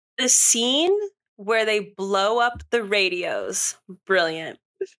 The scene where they blow up the radios, brilliant.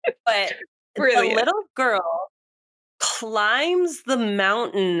 But the little girl climbs the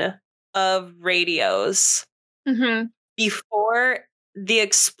mountain of radios before the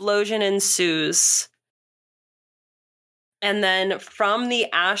explosion ensues. And then from the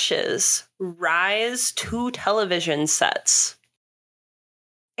ashes rise 2 television sets.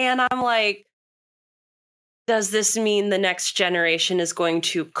 And I'm like, does this mean the next generation is going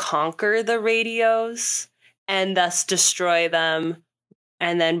to conquer the radios and thus destroy them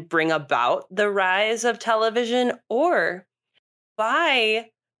and then bring about the rise of television? Or by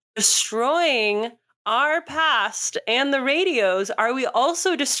destroying our past and the radios, are we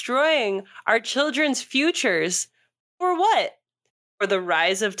also destroying our children's futures? For what? For the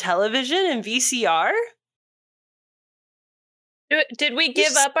rise of television and VCR? Did we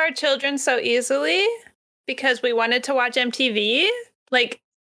give up our children so easily because we wanted to watch MTV?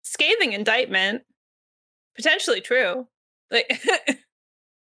 scathing indictment. Potentially true. Like,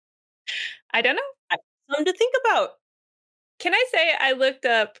 I don't know. Something to think about. Can I say I looked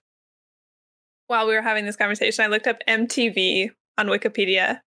up, while we were having this conversation, I looked up MTV on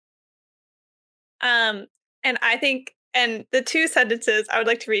Wikipedia. And I think, and the two sentences I would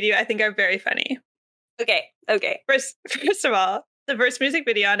like to read you, I think are very funny. Okay. First of all, the first music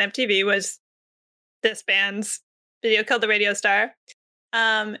video on MTV was this band's video called The Radio Star.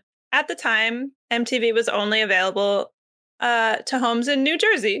 At the time, MTV was only available to homes in New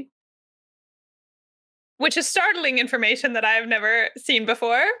Jersey, which is startling information that I've never seen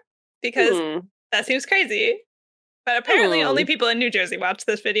before, because that seems crazy. But apparently only people in New Jersey watch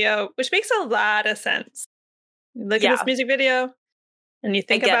this video, which makes a lot of sense. You look at this music video and you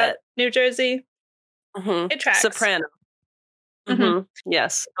think about New Jersey. It tracks. Soprano.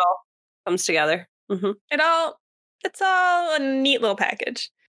 Yes. It all comes together. It's all a neat little package.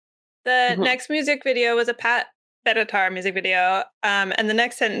 The next music video was a Pat Benatar music video. And the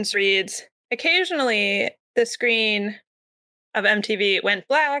next sentence reads, occasionally the screen of MTV went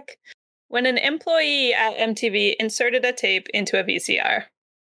black when an employee at MTV inserted a tape into a VCR.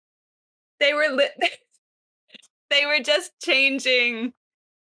 They were they were just changing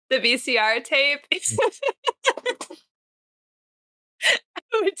the VCR tape, which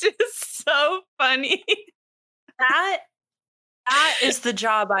is so funny. That is the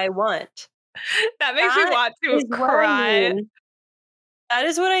job I want. That makes me want to cry. That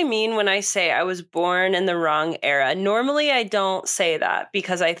is what I mean when I say I was born in the wrong era. Normally, I don't say that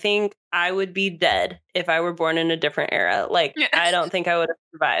because I think I would be dead if I were born in a different era. Like, I don't think I would have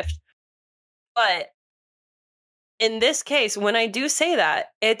survived. But in this case, when I do say that,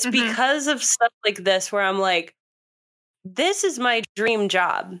 it's because of stuff like this where I'm like, this is my dream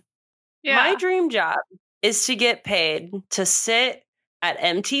job. Yeah. My dream job is to get paid to sit at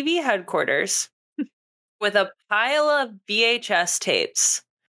MTV headquarters with a pile of VHS tapes,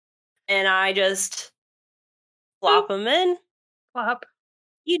 and I just plop them in,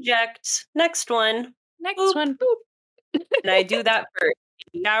 eject, next one, boop. And I do that for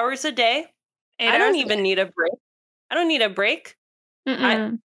 8 hours a day. I don't even need a break. I don't need a break.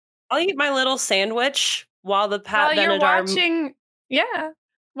 I'll eat my little sandwich while the Pat Benatar...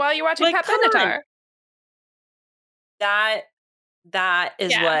 While you're watching Pat Benatar. That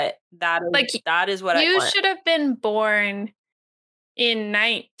is what that is what I want. You should have been born in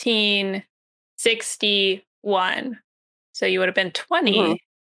 1961. So you would have been 20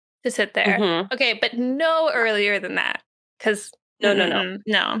 to sit there. Okay, but no earlier than that. Because no.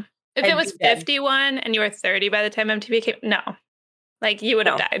 If it was 51 and you were 30 by the time MTV came, no. Like, you would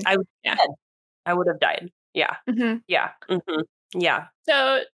have died. I would have died. Yeah. Yeah.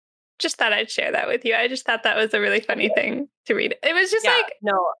 So just thought I'd share that with you. I just thought that was a really funny thing to read. It was just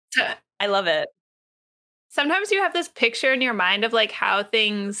I love it. Sometimes you have this picture in your mind of like how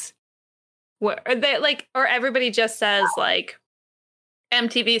things were, or everybody just says like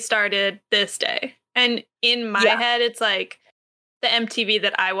MTV started this day. And in my head, it's like the MTV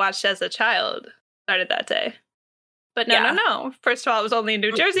that I watched as a child started that day. But no. First of all, it was only in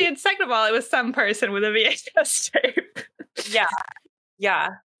New Jersey. And second of all, it was some person with a VHS tape. Yeah.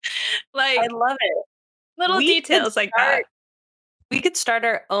 Like, I love it. Little details like that. We could start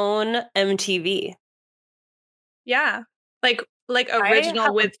our own MTV. Yeah. Like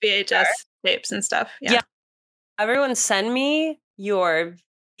original with VHS tapes and stuff. Yeah. Everyone send me your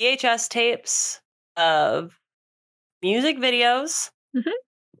VHS tapes of music videos.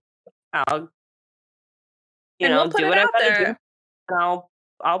 I'll we'll do what I gotta do. And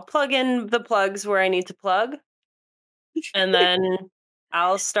I'll plug in the plugs where I need to plug. And then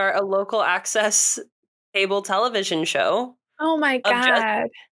I'll start a local access cable television show. Oh my God.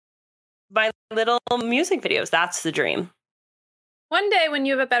 My little music videos. That's the dream. One day when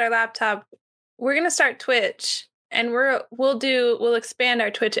you have a better laptop, we're going to start Twitch, and we'll expand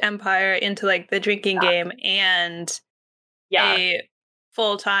our Twitch empire into like the drinking game and a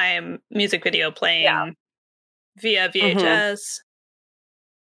full-time music video playing via VHS.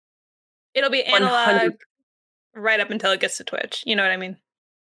 It'll be analog 100%. Right up until it gets to Twitch. You know what I mean?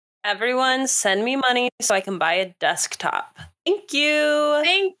 Everyone send me money so I can buy a desktop. Thank you.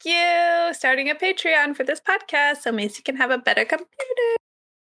 Thank you. Starting a Patreon for this podcast so Macy can have a better computer.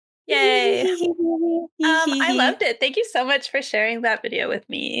 Yay. I loved it. Thank you so much for sharing that video with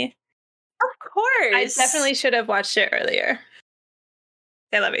me. Of course. I definitely should have watched it earlier.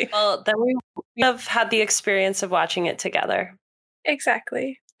 I love you. Well, then we have had the experience of watching it together.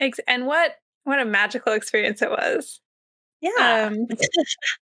 Exactly. And what a magical experience it was. Yeah.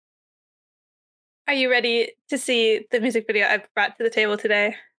 Are you ready to see the music video I've brought to the table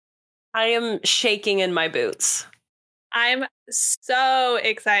today? I am shaking in my boots. I'm so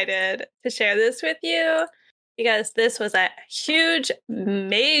excited to share this with you because this was a huge,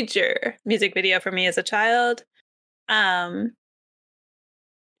 major music video for me as a child.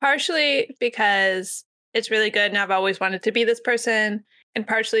 Partially because it's really good and I've always wanted to be this person, and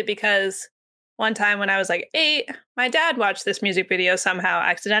partially because one time when I was like 8, my dad watched this music video somehow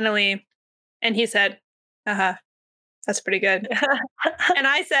accidentally, and he said, that's pretty good. And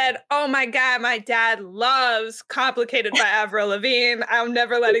I said, oh my God, my dad loves Complicated by Avril Lavigne. I'm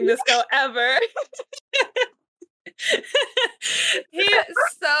never letting this go ever. He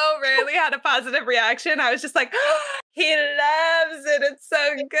so rarely had a positive reaction. I was just like, he loves it. It's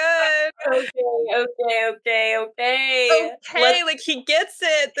so good. Okay. Like he gets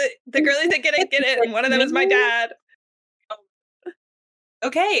it. The girlies that get it. And one of them is my dad.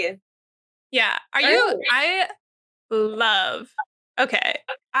 Okay. Yeah. I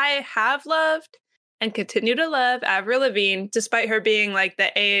have loved and continue to love Avril Lavigne, despite her being like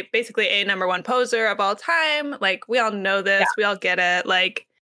basically a number one poser of all time. Like, we all know this, we all get it. Like,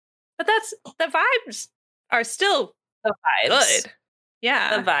 but that's the vibes are still good.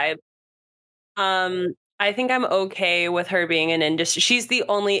 Yeah, the vibe. I think I'm okay with her being an industry. She's the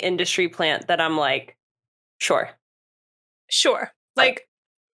only industry plant that I'm like, sure. Like,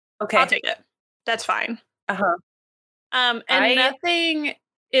 okay, I'll take it. That's fine. And nothing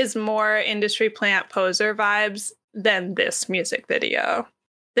is more industry plant poser vibes than this music video.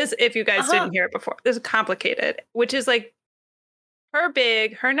 This, if you guys didn't hear it before, this is Complicated, which is like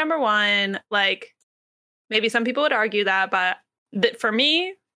her number one. Like, maybe some people would argue that, but for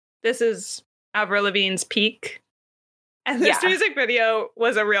me, this is Avril Lavigne's peak. And this music video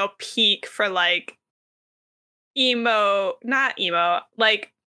was a real peak for like not emo,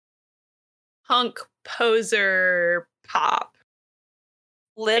 like punk poser pop.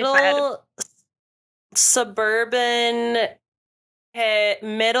 Little suburban,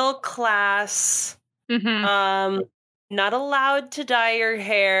 middle class, not allowed to dye your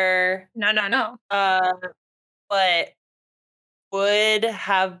hair. No. But would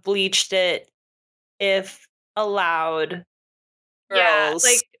have bleached it if allowed. Girls. Yeah,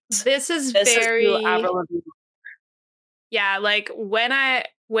 like this is very. Yeah, like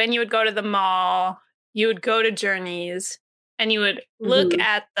when you would go to the mall, you would go to Journeys and you would look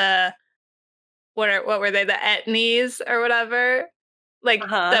at the what were they, the Etnies or whatever, like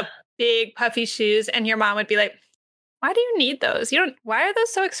the big puffy shoes, and your mom would be like, why do you need those? Why are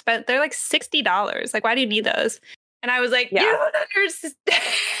those so expensive? They're like $60. Like, why do you need those? And I was like, you don't understand.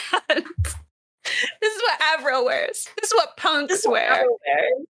 This is what Avril wears. This is what punks wear.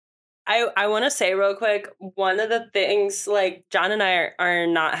 I want to say real quick, one of the things, like, John and I are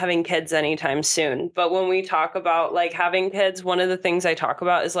not having kids anytime soon, but when we talk about like having kids, one of the things I talk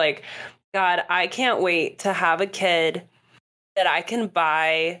about is like, God, I can't wait to have a kid that I can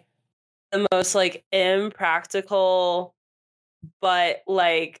buy the most like impractical, but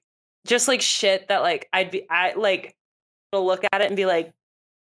like just like shit that like I like look at it and be like,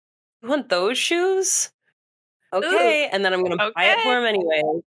 you want those shoes? Okay. And then I'm going to buy it for them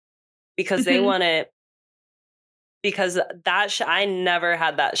anyway because they want it. Because I never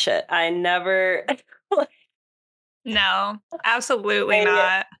had that shit. I never. No, absolutely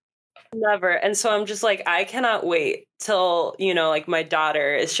not. Never. And so I'm just like, I cannot wait till, like my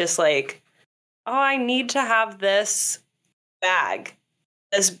daughter is just like, oh, I need to have this bag.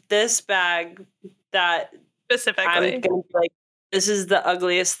 This bag that specifically I'm going to be like, this is the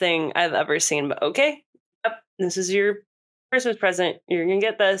ugliest thing I've ever seen, but okay. Yep, this is your Christmas present. You're going to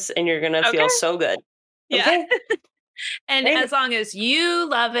get this and you're going to feel so good. Yeah. Okay. And as long as you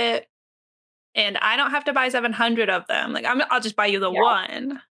love it and I don't have to buy 700 of them, like I'll just buy you the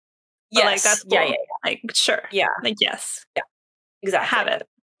one. Yes. Like, that's cool. Yeah. Like, sure. Yeah. Like, yes. Yeah. Exactly. Have it.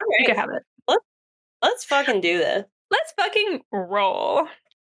 Okay. You can have it. Let's fucking do this. Let's fucking roll.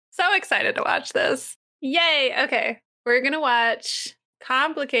 So excited to watch this. Yay. Okay. We're going to watch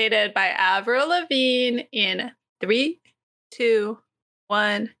Complicated by Avril Lavigne in 3, 2,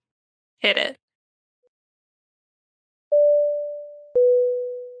 1. Hit it.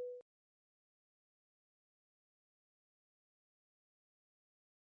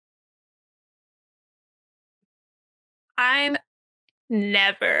 I'm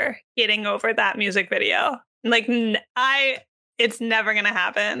never getting over that music video. Like, it's never gonna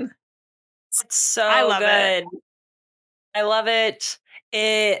happen. It's so I love good. I love it.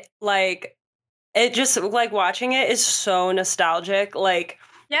 It just like watching it is so nostalgic. Like,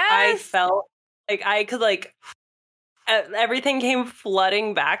 I felt like I could like everything came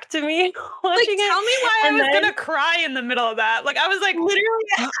flooding back to me Like, watching it. tell me why I And was then- gonna cry in the middle of that. Like, I was like, Literally,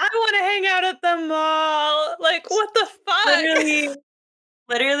 I want to hang out at the mall. Like, what the fuck?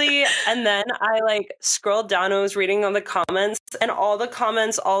 literally. And then I like scrolled down and was reading on the comments, and all the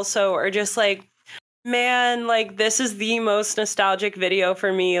comments also are just like, man, like this is the most nostalgic video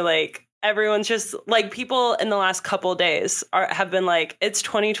for me. Like everyone's just like, people in the last couple days have been like, it's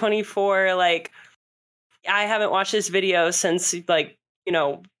 2024. Like I haven't watched this video since like, you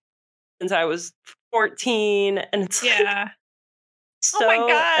know, since I was 14, and it's like, Yeah. so, Oh my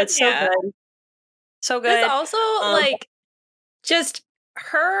God, it's so yeah. good. So good. There's also like just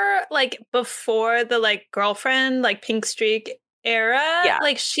her like before the like girlfriend like Pink Streak era. Yeah.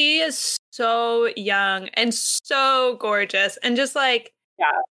 Like she is so young and so gorgeous and just like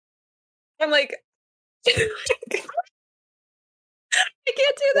Yeah. I'm like I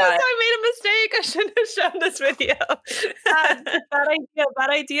can't do this. Yeah. I made a mistake. I shouldn't have shown this video. Bad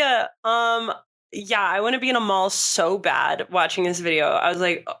idea. Yeah, I want to be in a mall so bad watching this video. I was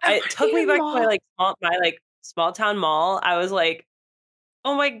like, it took me back to my small town mall. I was like,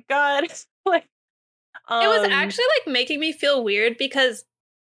 oh my God. Like, it was actually like making me feel weird because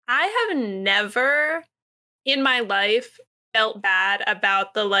I have never in my life felt bad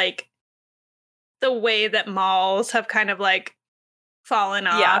about the like the way that malls have kind of like fallen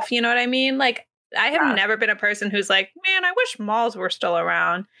off. You know what I mean? Like I have never been a person who's like, man, I wish malls were still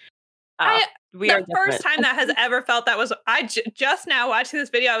around. The first time that has ever felt that was just now watching this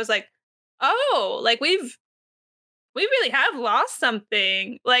video. I was like, oh, like we really have lost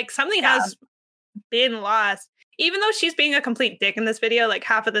something. Like something has been lost. Even though she's being a complete dick in this video, like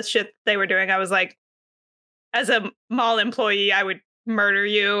half of the shit they were doing, I was like, as a mall employee, I would murder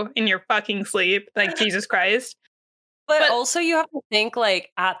you in your fucking sleep. Like Jesus Christ. But also you have to think like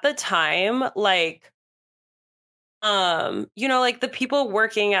at the time, like, you know, like the people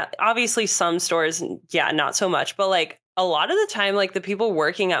working at obviously some stores, yeah, not so much, but like a lot of the time, like the people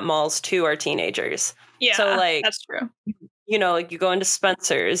working at malls too are teenagers. Yeah, so like that's true. You know, like you go into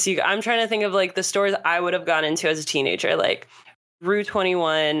Spencer's. I'm trying to think of like the stores I would have gone into as a teenager, like Rue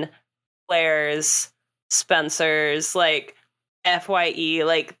 21, Claire's, Spencer's, like FYE.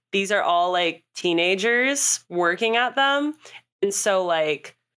 Like these are all like teenagers working at them, and so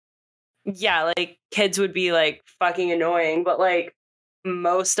like. Yeah, like kids would be like fucking annoying, but like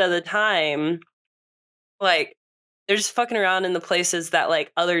most of the time, like they're just fucking around in the places that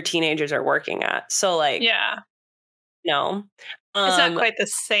like other teenagers are working at. So like, yeah, no, it's not quite the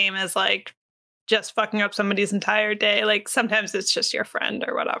same as like just fucking up somebody's entire day. Like sometimes it's just your friend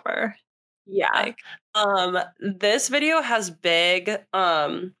or whatever. Yeah. Like, this video has big.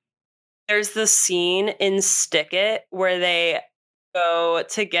 There's the scene in Stick It where they go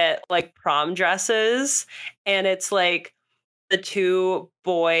to get like prom dresses, and it's like the two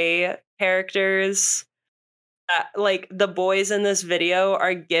boy characters like the boys in this video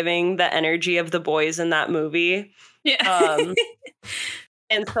are giving the energy of the boys in that movie.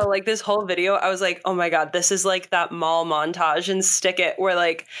 And so like this whole video I was like, oh my God, this is like that mall montage in Stick It where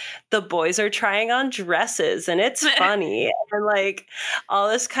like the boys are trying on dresses and it's funny and like all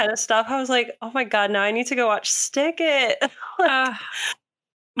this kind of stuff. I was like, oh my God, now I need to go watch Stick It. I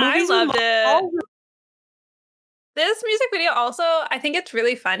loved it. This music video also, I think it's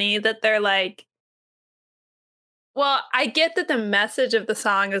really funny that they're like, well, I get that the message of the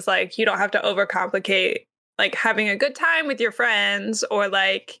song is like, you don't have to overcomplicate like having a good time with your friends, or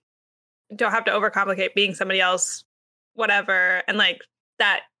like don't have to overcomplicate being somebody else, whatever. And like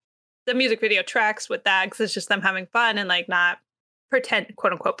that the music video tracks with that because it's just them having fun and like not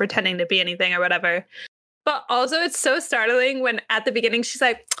quote unquote pretending to be anything or whatever. But also it's so startling when at the beginning she's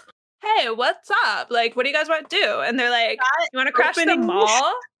like, hey, what's up? Like, what do you guys want to do? And they're like, you want to crash the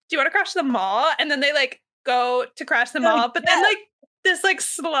mall? Do you want to crash the mall? And then they like go to crash the mall, but then like this like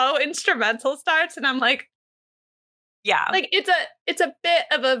slow instrumental starts and I'm like, yeah, like it's a bit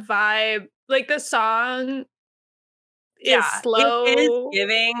of a vibe. Like the song is slow. It is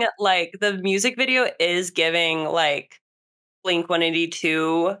giving like the music video is giving like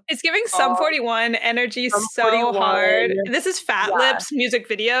Blink-182. It's giving Sum 41 energy so 41. Hard. This is Fat Lips music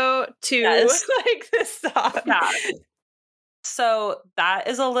video to like this song. Yeah. So that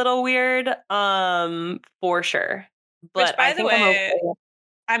is a little weird, for sure. But which, by the way,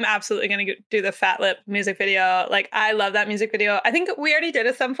 I'm absolutely going to do the Fat Lip music video. Like, I love that music video. I think we already did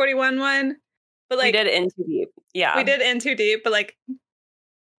a Sum 41 one, but like we did In Too Deep. Yeah, we did In Too Deep. But like,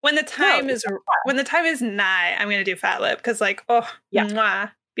 when the time is nigh, I'm going to do Fat Lip because like, oh yeah,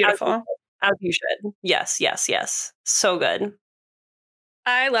 mwah, beautiful. As you should. Yes. So good.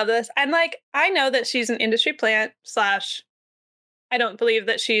 I love this. And like, I know that she's an industry plant / I don't believe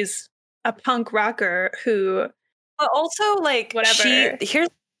that she's a punk rocker who, But also, like, whatever. here's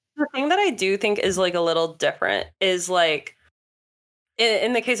the thing that I do think is like a little different is like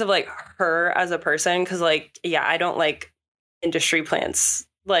in the case of like her as a person, because like, yeah, I don't like industry plants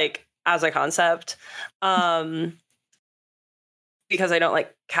like as a concept. Because I don't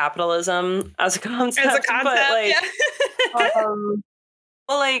like capitalism as a concept. As a concept, but like, yeah.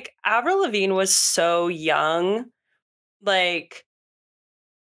 well, like Avril Lavigne was so young, like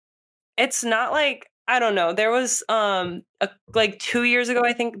it's not like I don't know. There was like 2 years ago,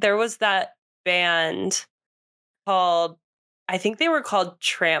 I think there was that band called I think they were called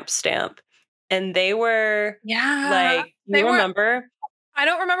Tramp Stamp, and they were Yeah. like They you were, remember? I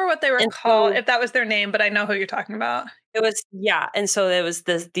don't remember what they were And called, so if that was their name, but I know who you're talking about. it was and so it was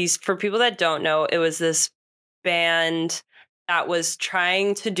these for people that don't know, it was this band that was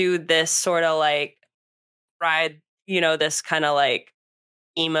trying to do this sort of like ride, this kind of like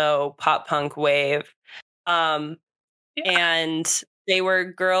emo pop punk wave. Um Yeah. and they were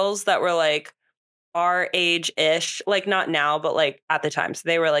girls that were like our age-ish, like not now, but like at the time. So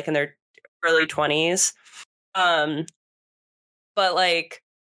they were like in their early 20s. But like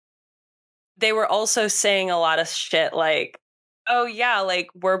they were also saying a lot of shit like, oh yeah, like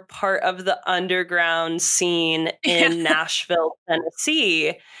we're part of the underground scene in Yeah. Nashville,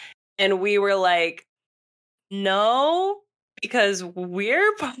 Tennessee. And we were like, no, because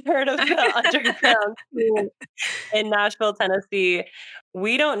we're part of the underground scene in Nashville, Tennessee.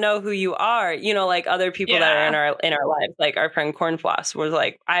 We don't know who you are. Like other people that are in our lives, like our friend Cornfloss was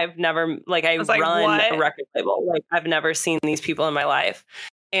like, I've never like I was like, run a what? record label. Like I've never seen these people in my life.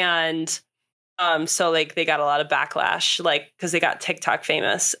 And so like they got a lot of backlash, like because they got TikTok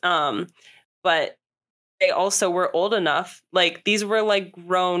famous. But they also were old enough. Like these were like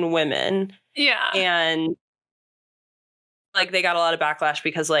grown women. Yeah. And like they got a lot of backlash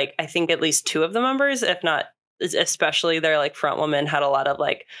because like I think at least two of the members, if not especially their like front woman, had a lot of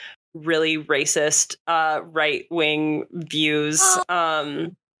like really racist right wing views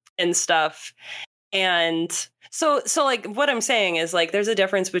and stuff. And so like what I'm saying is like there's a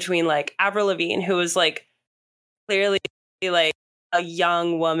difference between like Avril Lavigne, who is like clearly like a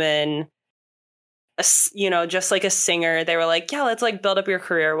young woman, just like a singer. They were like, yeah, let's like build up your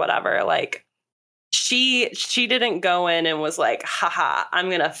career, whatever. Like she didn't go in and was like, haha, I'm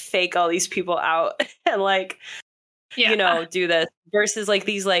gonna fake all these people out and like do this, versus like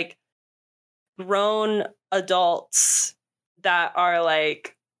these like grown adults that are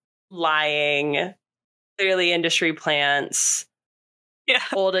like lying, clearly industry plants,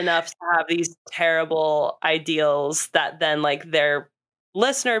 old enough to have these terrible ideals that then like their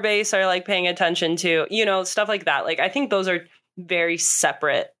listener base are like paying attention to, stuff like that. Like I think those are very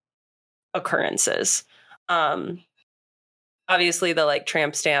separate occurrences. Obviously the like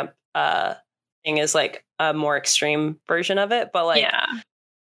Tramp Stamp thing is like a more extreme version of it, but like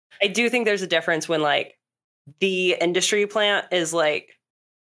I do think there's a difference when like the industry plant is like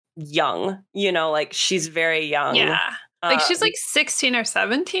young, like she's very young. Yeah. Like she's like 16 or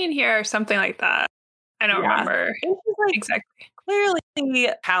 17 here or something like that. I don't remember like, exactly. Clearly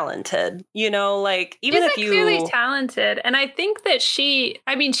talented, like even she's if you clearly talented. And I think that she's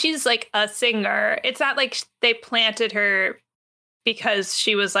like a singer. It's not like they planted her because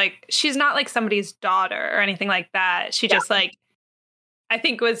she was like, she's not like somebody's daughter or anything like that. She just like, I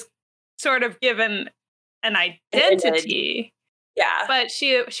think was sort of given an identity. Yeah. But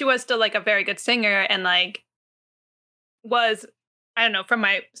she was still like a very good singer and like was, I don't know, from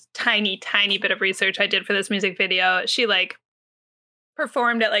my tiny bit of research I did for this music video, she like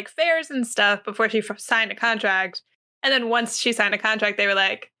performed at like fairs and stuff before she signed a contract. And then once she signed a contract, they were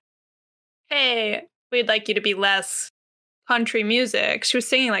like, hey, we'd like you to be less country music. She was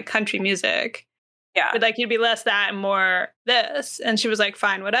singing like country music. Yeah. We'd like you to be less that and more this. And she was like,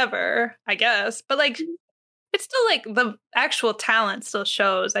 fine, whatever, I guess. But like, it's still like the actual talent still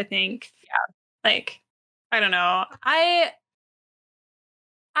shows, I think. Yeah. Like, I don't know.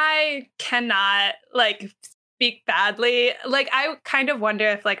 I cannot like speak badly. Like, I kind of wonder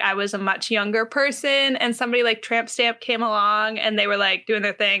if like I was a much younger person and somebody like Tramp Stamp came along and they were like doing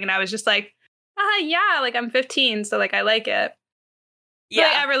their thing. And I was just like, yeah, like I'm 15. So like, I like it. Yeah.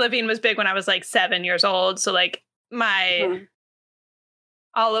 Like, Avril Lavigne was big when I was like 7 years old. So like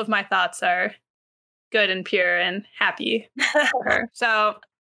all of my thoughts are good and pure and happy for her. So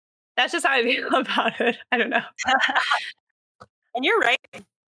that's just how I feel about it. I don't know. And you're right. And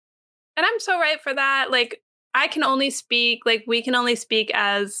I'm so right for that. Like, I can only speak, like, we can only speak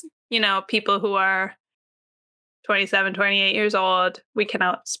as, people who are 27, 28 years old. We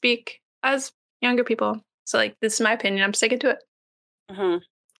cannot speak as younger people. So, like, this is my opinion. I'm sticking to it. Mm-hmm.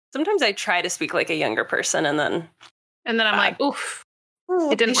 Sometimes I try to speak like a younger person, and then I'm like, oof,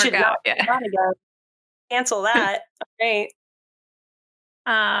 it didn't work out. Yeah. Cancel that. Great.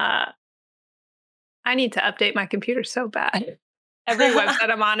 I need to update my computer so bad. Every website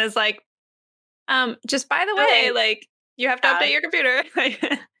I'm on is like, just by the way, like, you have to update your computer. But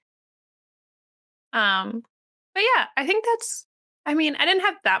yeah, I think I didn't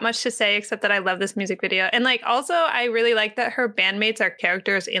have that much to say except that I love this music video. And like, also I really like that her bandmates are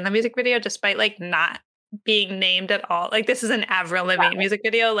characters in the music video, despite like not being named at all. Like, this is an Avril Lavigne music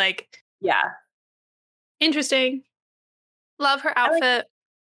video. Like, yeah. Interesting. Love her outfit.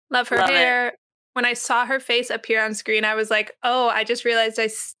 Love her hair. It. When I saw her face appear on screen, I was like, oh, I just realized I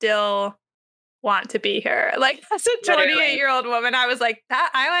still want to be her. Like, as a 28-year-old woman, I was like,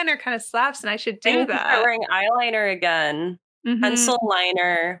 that eyeliner kind of slaps and I should do that. Start wearing eyeliner again. Mm-hmm. Pencil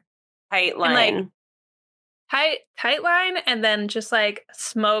liner, tight line. Like, tight line, and then just like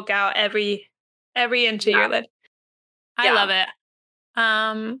smoke out every inch of your lid. I love it.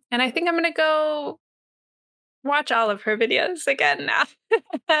 And I think I'm gonna go watch all of her videos again now.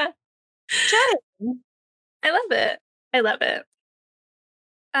 I love it. I love it.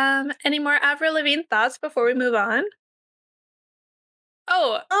 Any more Avril Lavigne thoughts before we move on?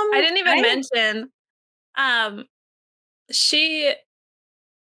 Oh, I didn't even mention.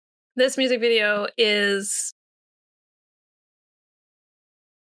 This music video is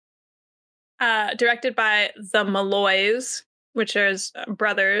directed by the Malloys, which is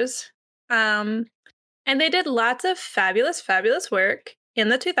brothers. And they did lots of fabulous work in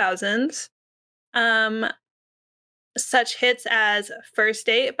the 2000s. Such hits as First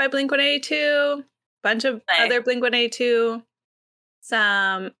Date by Blink-182, bunch of other Blink-182,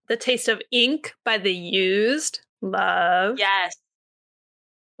 some The Taste of Ink by The Used, love. Yes.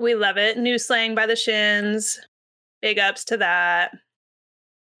 We love it. New Slang by The Shins, big ups to that.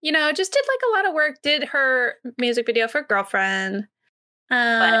 You know, just did like a lot of work, did her music video for Girlfriend,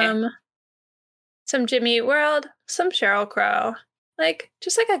 some Jimmy Eat World, some Sheryl Crow, like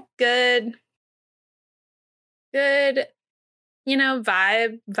just like a good, you know,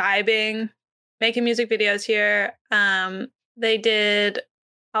 vibing, making music videos here. They did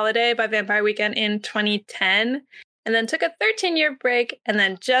Holiday by Vampire Weekend in 2010, and then took a 13-year break, and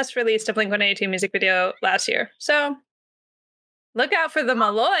then just released a Blink-182 music video last year. So look out for the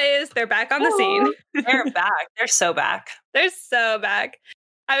Malloys. They're back on the scene. They're back. They're so back. They're so back.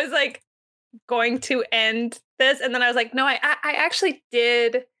 I was like going to end this, and then I was like, no, I actually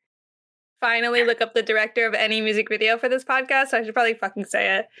did finally look up the director of any music video for this podcast, so I should probably fucking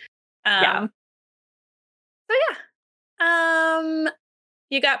say it. So yeah.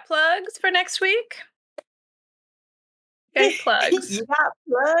 You got plugs for next week? Okay, plugs. You got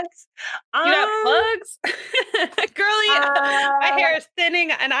plugs? You got plugs? Girlie, my hair is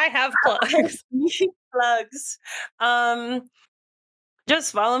thinning and I have plugs. Plugs.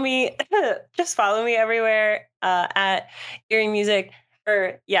 Just follow me. Just follow me everywhere at Erie Music.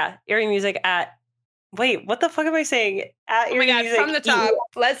 Erie Music at. Wait, what the fuck am I saying? At Erie Music. From the top.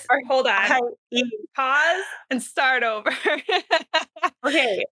 Let's hold on. Pause and start over.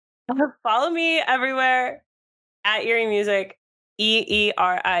 Okay. Follow me everywhere at Erie Music.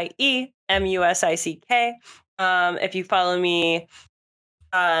 EERIEMUSICK. If you follow me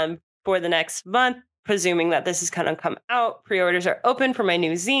for the next month, presuming that this is going to come out, pre-orders are open for my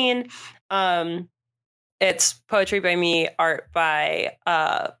new zine. It's poetry by me, art by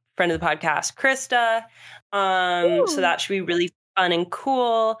friend of the podcast, Krista. So that should be really fun and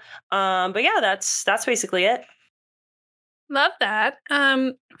cool. But yeah, that's basically it. Love that.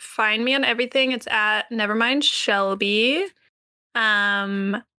 Find me on everything. It's at Nevermind Shelby.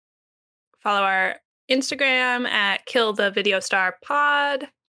 Follow our Instagram at Kill the Video Star Pod.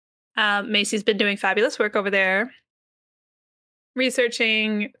 Macy's been doing fabulous work over there,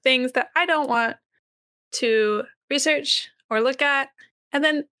 researching things that I don't want to research or look at, and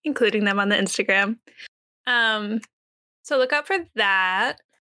then including them on the Instagram. So look out for that.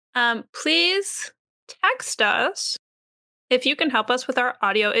 Please text us if you can help us with our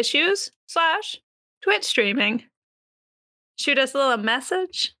audio issues / Twitch streaming. Shoot us a little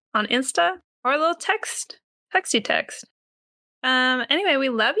message on Insta or a little texty text. Anyway, we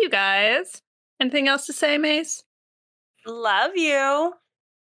love you guys. Anything else to say, Mace? Love you.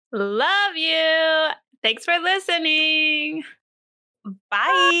 Love you. Thanks for listening.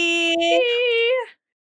 Bye. Bye.